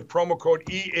with promo code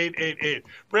E888.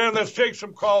 Brandon, let's take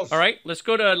some calls. All right, let's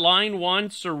go to line 1.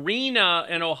 Serena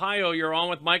in Ohio, you're on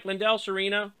with Mike Lindell.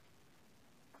 Serena?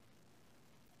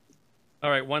 All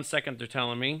right, 1 second, they're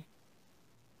telling me.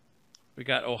 We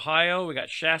got Ohio, we got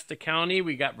Shasta County,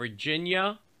 we got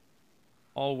Virginia,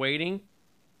 all waiting.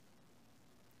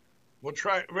 We'll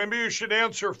try. Maybe you should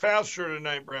answer faster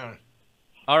tonight, Brandon.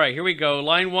 All right, here we go.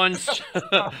 Line 1,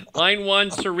 line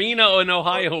 1, Serena in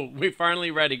Ohio. We're finally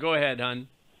ready. Go ahead, hon.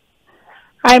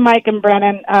 Hi, Mike and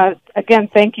Brennan. Again,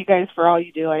 thank you guys for all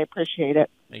you do. I appreciate it.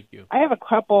 Thank you. I have a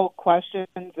couple questions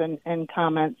and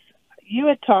comments. You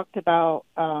had talked about,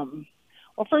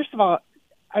 well, first of all,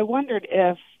 I wondered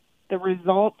if the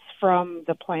results from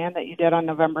the plan that you did on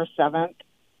November 7th,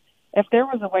 if there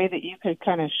was a way that you could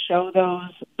kind of show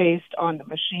those based on the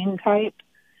machine type,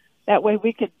 that way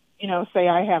we could, say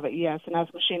I have an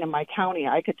ES&S machine in my county,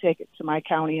 I could take it to my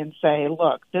county and say,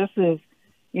 look, this is,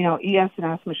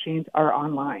 ES&S machines are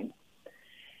online.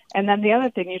 And then the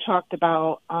other thing you talked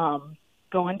about,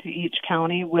 going to each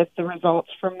county with the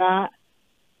results from that.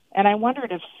 And I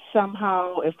wondered if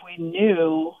somehow, if we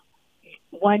knew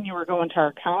when you were going to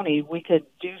our county, we could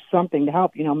do something to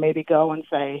help, maybe go and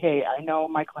say, hey, I know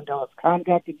Mike Lindell has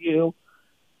contacted you,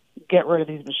 get rid of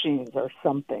these machines or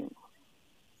something.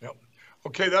 Yep.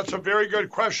 Okay, that's a very good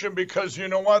question because you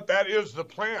know what? That is the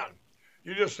plan.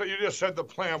 You just said the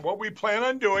plan. What we plan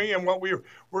on doing and what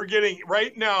we're getting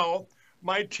right now,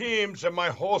 my teams and my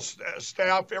whole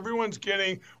staff, everyone's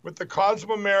getting with the Cause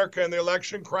of America and the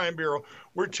Election Crime Bureau,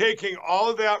 we're taking all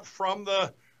of that from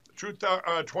the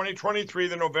 2023,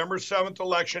 the November 7th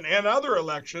election and other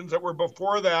elections that were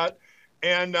before that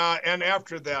and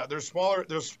after that. There's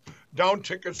down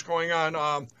tickets going on,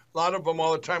 a lot of them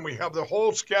all the time. We have the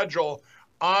whole schedule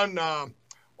on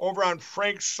over on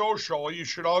Frank's Social. You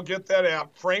should all get that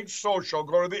app, Frank's Social.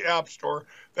 Go to the App Store.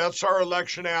 That's our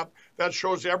election app. That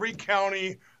shows every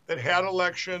county that had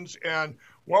elections. And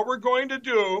what we're going to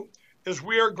do is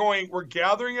we're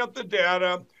gathering up the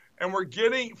data, and we're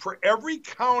getting, for every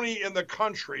county in the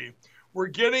country, we're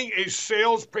getting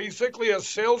basically a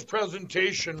sales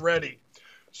presentation ready.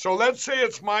 So let's say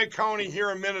it's my county here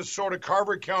in Minnesota,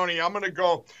 Carver County. I'm going to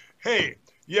go, hey,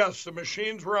 yes, the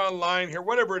machines were online here,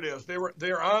 whatever it is.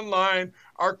 They're online.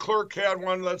 Our clerk had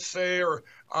one, let's say, or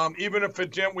even if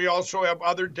it didn't, we also have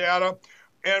other data.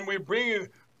 And we bring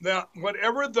that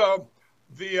whatever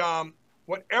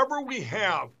whatever we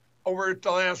have over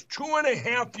the last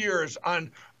 2.5 years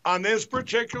on this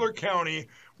particular county,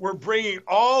 we're bringing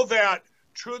all that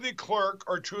to the clerk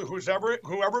or to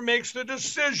whoever makes the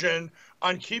decision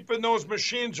on keeping those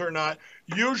machines or not.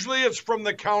 Usually it's from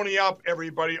the county up,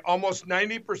 everybody. Almost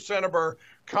 90% of our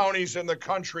counties in the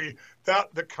country,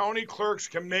 that the county clerks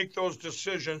can make those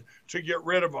decisions to get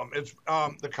rid of them. It's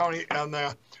the county and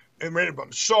rid of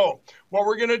them. So what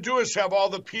we're going to do is have all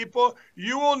the people.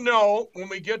 You will know when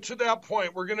we get to that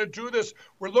point. We're going to do this.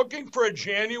 We're looking for a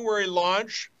January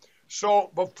launch.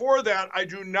 So before that, I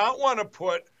do not want to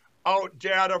put out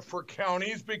data for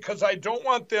counties because I don't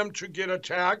want them to get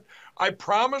attacked. I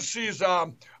promise these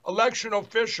election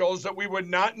officials that we would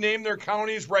not name their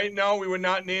counties right now. We would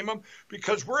not name them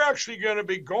because we're actually going to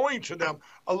be going to them.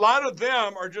 A lot of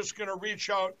them are just going to reach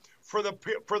out for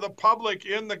the public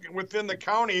within the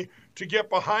county to get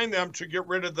behind them to get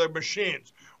rid of the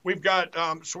machines. We've got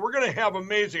so we're going to have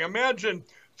amazing. Imagine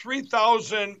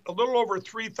 3,000, a little over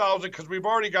 3,000, because we've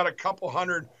already got a couple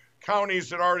hundred counties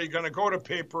that are already going to go to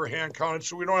paper hand counted,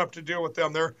 so we don't have to deal with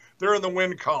them. They're in the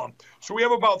win column. So we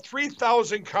have about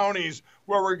 3,000 counties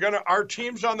where our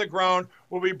teams on the ground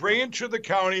will be bringing to the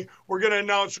county. We're going to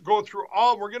announce, we're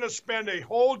going to spend a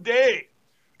whole day,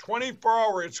 24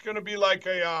 hours. It's going to be like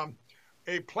a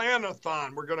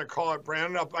planathon, we're going to call it,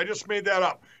 Brandon. I just made that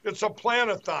up. It's a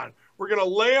planathon. We're going to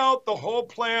lay out the whole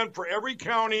plan for every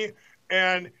county,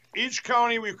 and each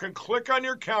county, we can click on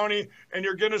your county, and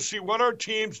you're going to see what our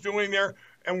team's doing there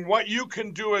and what you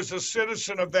can do as a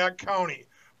citizen of that county.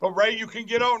 But, right, you can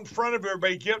get out in front of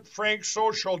everybody, get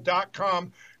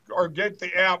franksocial.com or get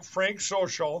the app Frank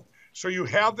Social. So you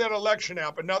have that election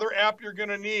app. Another app you're going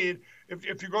to need,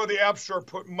 if you go to the App Store,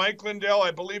 put Mike Lindell,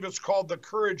 I believe it's called the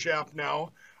Courage app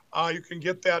now. You can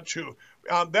get that too.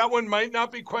 That one might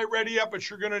not be quite ready yet, but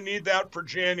you're going to need that for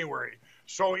January.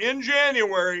 So in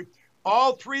January,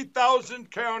 all 3,000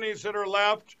 counties that are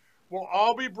left will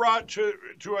all be brought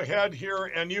to a head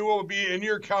here, and you will be in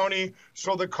your county.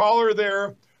 So the caller,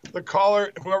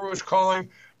 whoever was calling,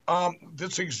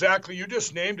 that's exactly, you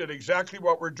just named it, exactly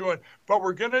what we're doing. But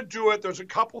we're going to do it, there's a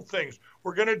couple things.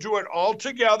 We're going to do it all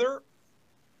together.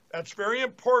 That's very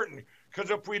important,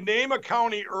 because if we name a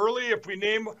county early, if we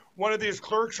name one of these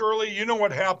clerks early, you know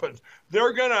what happens.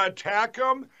 They're going to attack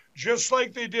them just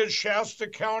like they did Shasta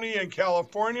County in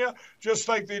California, just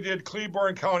like they did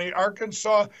Cleburne County,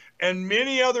 Arkansas, and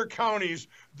many other counties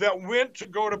that went to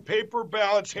go to paper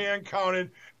ballots hand counted,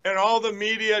 and all the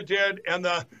media did and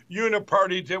the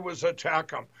uniparty did was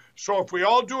attack them. So if we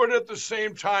all do it at the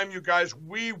same time, you guys,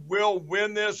 we will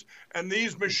win this, and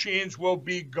these machines will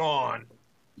be gone.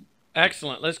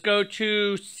 Excellent. Let's go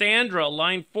to Sandra,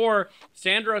 line 4.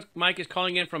 Sandra, Mike is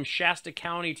calling in from Shasta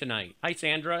County tonight. Hi,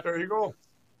 Sandra. There you go.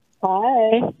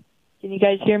 Hi. Can you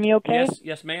guys hear me okay?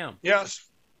 Yes, ma'am. Yes.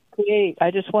 Great.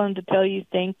 I just wanted to tell you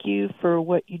thank you for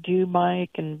what you do,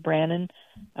 Mike and Brandon.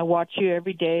 I watch you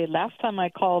every day. Last time I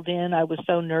called in, I was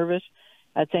so nervous.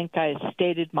 I think I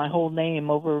stated my whole name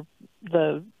over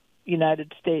the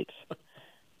United States.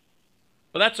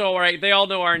 Well, that's all right. They all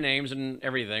know our names and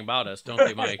everything about us, don't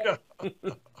they, Mike?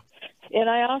 And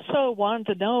I also wanted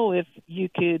to know if you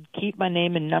could keep my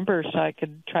name and number so I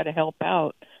could try to help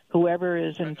out whoever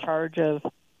is in charge of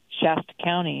Shasta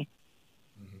County.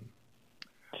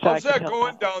 So how's that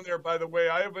going down there, by the way?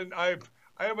 I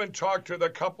haven't talked to the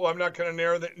couple. I'm not going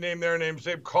to name their names.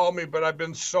 They've called me, but I've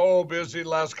been so busy the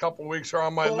last couple of weeks. Are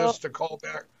on my list to call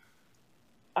back.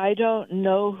 I don't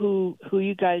know who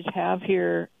you guys have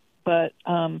here, but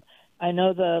I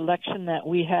know the election that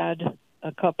we had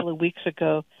a couple of weeks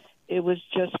ago, it was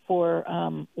just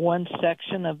for one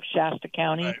section of Shasta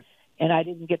County, right, and I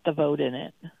didn't get the vote in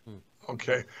it.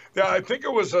 Okay. Yeah, I think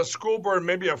it was a school board,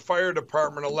 maybe a fire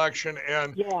department election,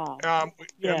 and and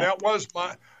that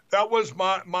was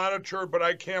monitored, but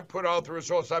I can't put out the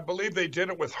results. I believe they did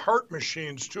it with heart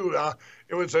machines too.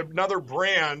 It was another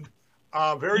brand.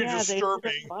 Very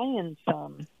disturbing. They ended up buying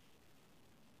some.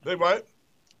 They what?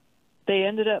 They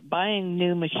ended up buying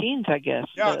new machines, I guess.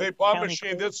 Yeah, they bought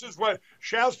machines. This is what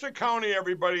Shasta County,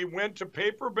 everybody, went to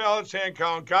paper ballots, hand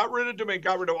count, got rid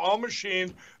of all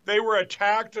machines. They were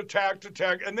attacked. And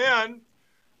then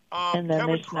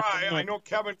Kevin Cry, I know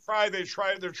Kevin Cry, they're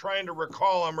trying to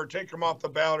recall him or take him off the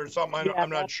ballot or something.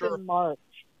 I'm not sure. In March.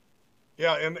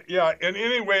 Yeah, and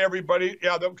anyway, everybody,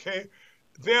 okay.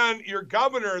 Then your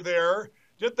governor there,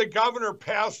 did the governor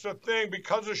pass the thing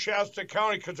because of Shasta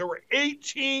County? Because there were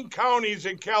 18 counties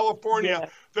in California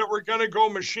that were going to go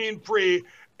machine free,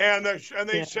 and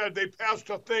they said they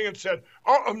passed a thing and said,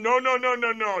 "Oh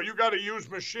no, you got to use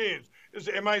machines."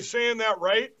 Am I saying that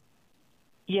right?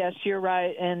 Yes, you're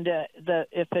right. And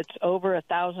if it's over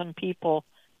 1,000 people,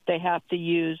 they have to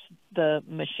use the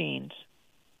machines.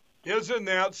 Isn't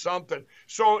that something?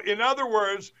 So, in other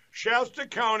words, Shasta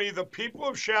County, the people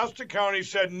of Shasta County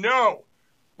said no.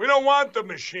 We don't want the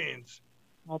machines.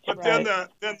 That's but right. then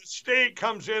the state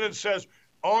comes in and says,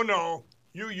 "Oh no,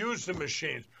 you use the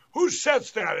machines." Who sets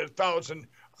that at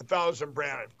 1,000,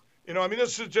 Brandon?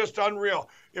 This is just unreal.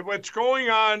 What's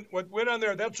going on, what went on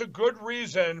there, that's a good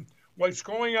reason. What's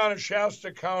going on in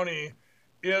Shasta County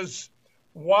is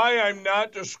why I'm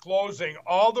not disclosing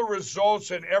all the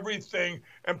results and everything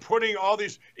and putting all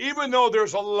these, even though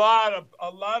there's a lot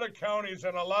of counties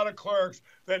and a lot of clerks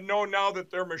that know now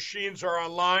that their machines are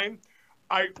online.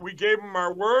 We gave them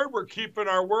our word. We're keeping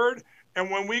our word. And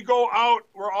when we go out,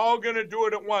 we're all going to do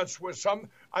it at once.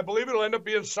 I believe it'll end up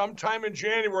being sometime in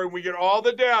January. We get all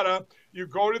the data. You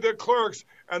go to the clerks,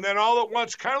 and then all at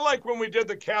once, kind of like when we did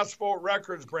the cast vote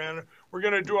records, Brandon, we're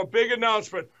going to do a big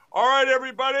announcement. All right,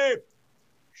 everybody.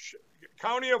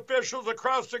 county officials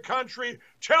across the country,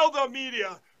 tell the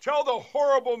media, tell the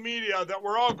horrible media that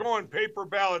we're all going paper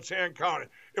ballots hand counted.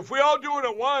 If we all do it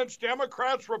at once,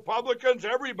 Democrats, Republicans,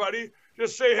 everybody,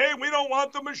 just say, hey, we don't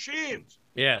want the machines.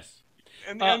 Yes.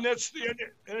 And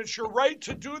it's your right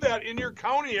to do that in your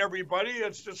county, everybody.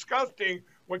 It's disgusting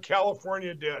what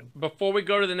California did. Before we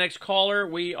go to the next caller,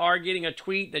 we are getting a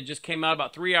tweet that just came out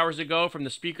about 3 hours ago from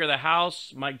the Speaker of the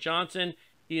House, Mike Johnson.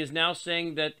 He is now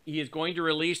saying that he is going to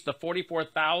release the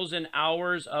 44,000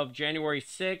 hours of January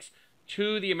 6th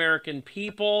to the American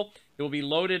people. It will be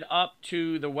loaded up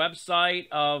to the website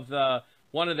of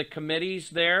one of the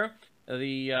committees there.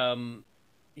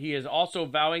 He is also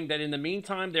vowing that in the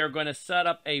meantime, they're going to set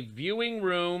up a viewing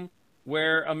room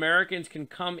where Americans can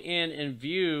come in and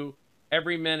view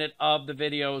every minute of the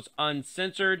videos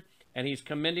uncensored. And he's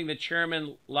commending the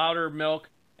chairman, Loudermilk,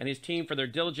 and his team for their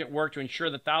diligent work to ensure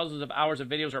that thousands of hours of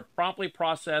videos are promptly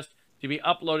processed to be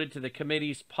uploaded to the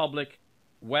committee's public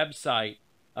website.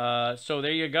 So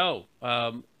there you go.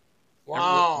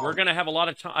 Wow. We're going to have a lot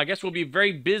of time. I guess we'll be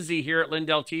very busy here at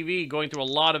Lindell TV going through a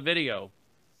lot of video.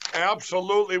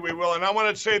 Absolutely, we will. And I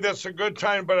want to say that's a good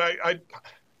time, but I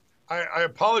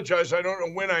apologize. I don't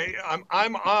know when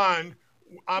I'm on.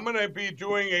 I'm going to be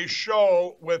doing a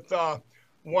show with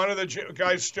one of the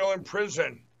guys still in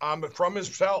prison from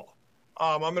his cell.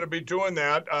 I'm going to be doing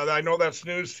that. I know that's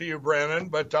news to you, Brandon,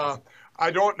 but I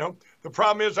don't know. The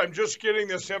problem is I'm just getting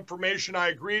this information. I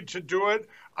agreed to do it.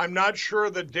 I'm not sure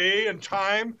the day and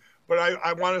time, but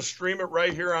I want to stream it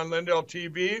right here on Lindell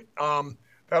TV.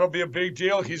 That'll be a big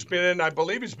deal. I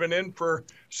believe he's been in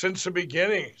since the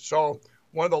beginning. So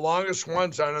one of the longest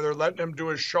ones. I know they're letting him do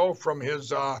a show from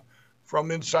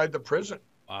inside the prison.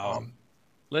 Wow.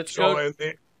 Let's go.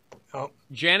 Oh.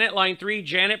 Janet, line 3.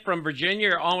 Janet from Virginia.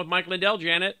 You're on with Mike Lindell.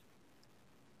 Janet.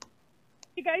 How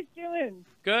you guys doing?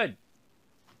 Good.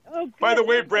 Oh, good. By the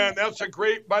way, Brand, that's a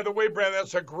great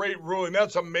ruling.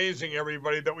 That's amazing,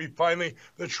 everybody, that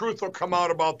the truth will come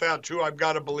out about that too. I've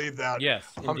got to believe that. Yes,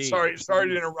 I'm indeed. sorry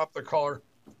to interrupt the caller.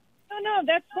 No,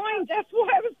 that's fine. That's why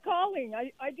I was calling.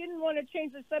 I didn't want to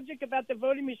change the subject about the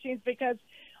voting machines because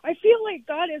I feel like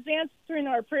God is answering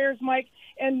our prayers, Mike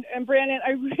and Brandon.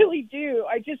 I really do.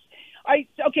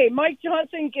 Mike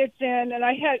Johnson gets in, and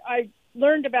I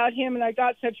learned about him, and I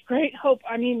got such great hope.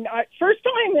 I mean, first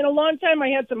time in a long time I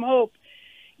had some hope,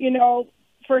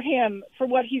 for him, for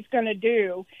what he's going to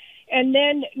do. And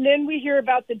then we hear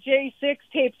about the J6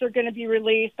 tapes are going to be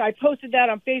released. I posted that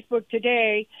on Facebook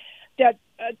today. That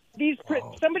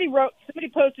somebody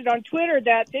posted on Twitter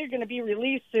that they're going to be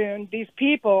released soon, these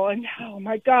people, and oh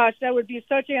my gosh, that would be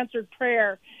such answered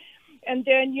prayer. And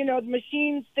then the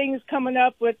machines things coming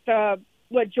up with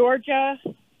Georgia,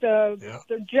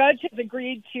 the judge has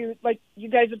agreed to, like you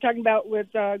guys are talking about with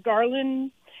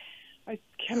Garland. I'm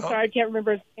sorry, I can't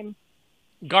remember his name.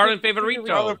 Garland Favorito.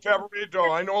 Garland Favorito.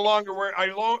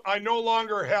 I no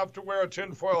longer have to wear a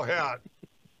tinfoil hat.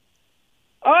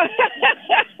 Oh.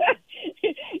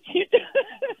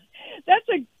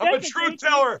 I'm a truth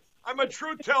teller. I'm a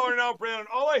truth teller now, Brandon.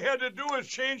 All I had to do was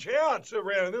change hats,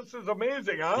 Brandon. This is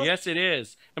amazing, huh? Yes, it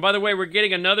is. And by the way, we're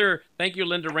getting another, thank you,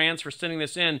 Linda Rance, for sending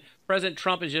this in. President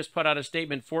Trump has just put out a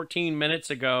statement 14 minutes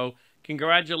ago.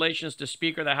 Congratulations to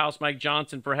Speaker of the House, Mike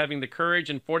Johnson, for having the courage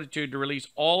and fortitude to release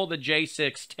all the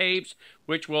J6 tapes,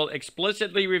 which will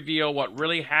explicitly reveal what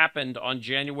really happened on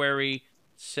January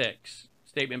 6th.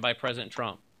 Statement by President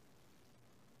Trump.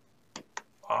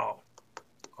 Wow.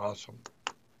 Awesome.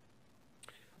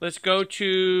 Let's go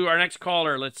to our next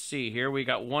caller. Let's see here. We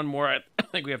got one more. I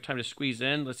think we have time to squeeze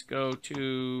in. Let's go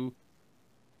to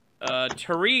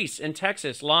Therese in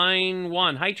Texas, line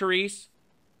 1. Hi, Therese.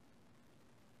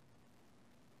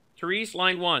 Therese,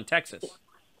 line 1, Texas.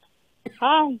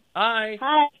 Hi. Hi.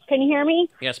 Hi. Can you hear me?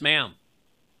 Yes, ma'am.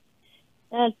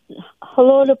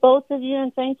 Hello to both of you,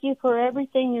 and thank you for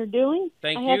everything you're doing.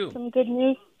 Thank you. I have some good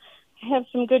news.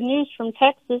 From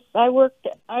Texas. I work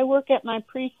at my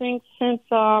precinct since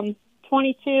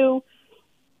 22,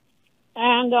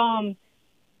 and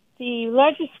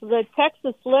the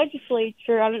Texas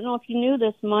legislature. I don't know if you knew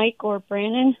this, Mike or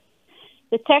Brandon.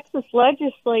 The Texas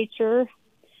legislature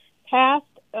passed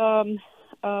a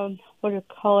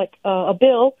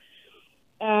bill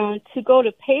to go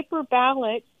to paper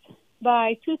ballots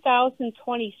by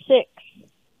 2026.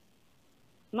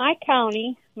 My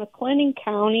county, McLennan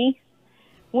County,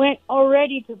 went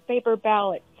already to paper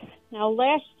ballots. Now,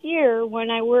 last year when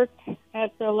I worked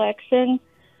at the election,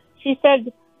 she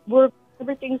said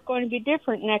everything's going to be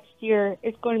different next year.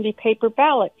 It's going to be paper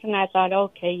ballots. And I thought,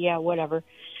 okay, yeah, whatever.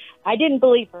 I didn't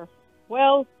believe her.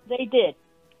 Well, they did.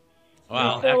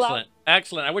 Wow, fill excellent,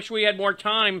 excellent. I wish we had more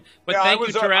time, but Yeah, thank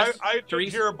you, Therese. I did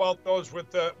hear about those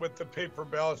with the paper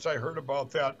ballots. I heard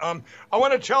about that. I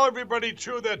want to tell everybody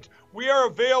too that we are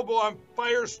available on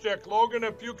Fire Stick. Logan,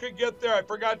 if you could get there, I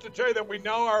forgot to tell you that we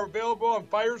now are available on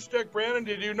Fire Stick. Brandon,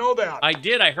 did you know that? I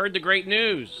did. I heard the great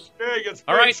news. Big. It's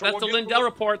All big. right, So that's the Lindell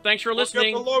Report. Thanks for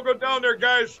listening. Get the logo down there,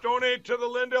 guys. Donate to the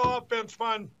Lindell Offense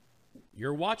Fund.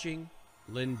 You're watching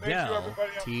Lindell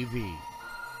TV.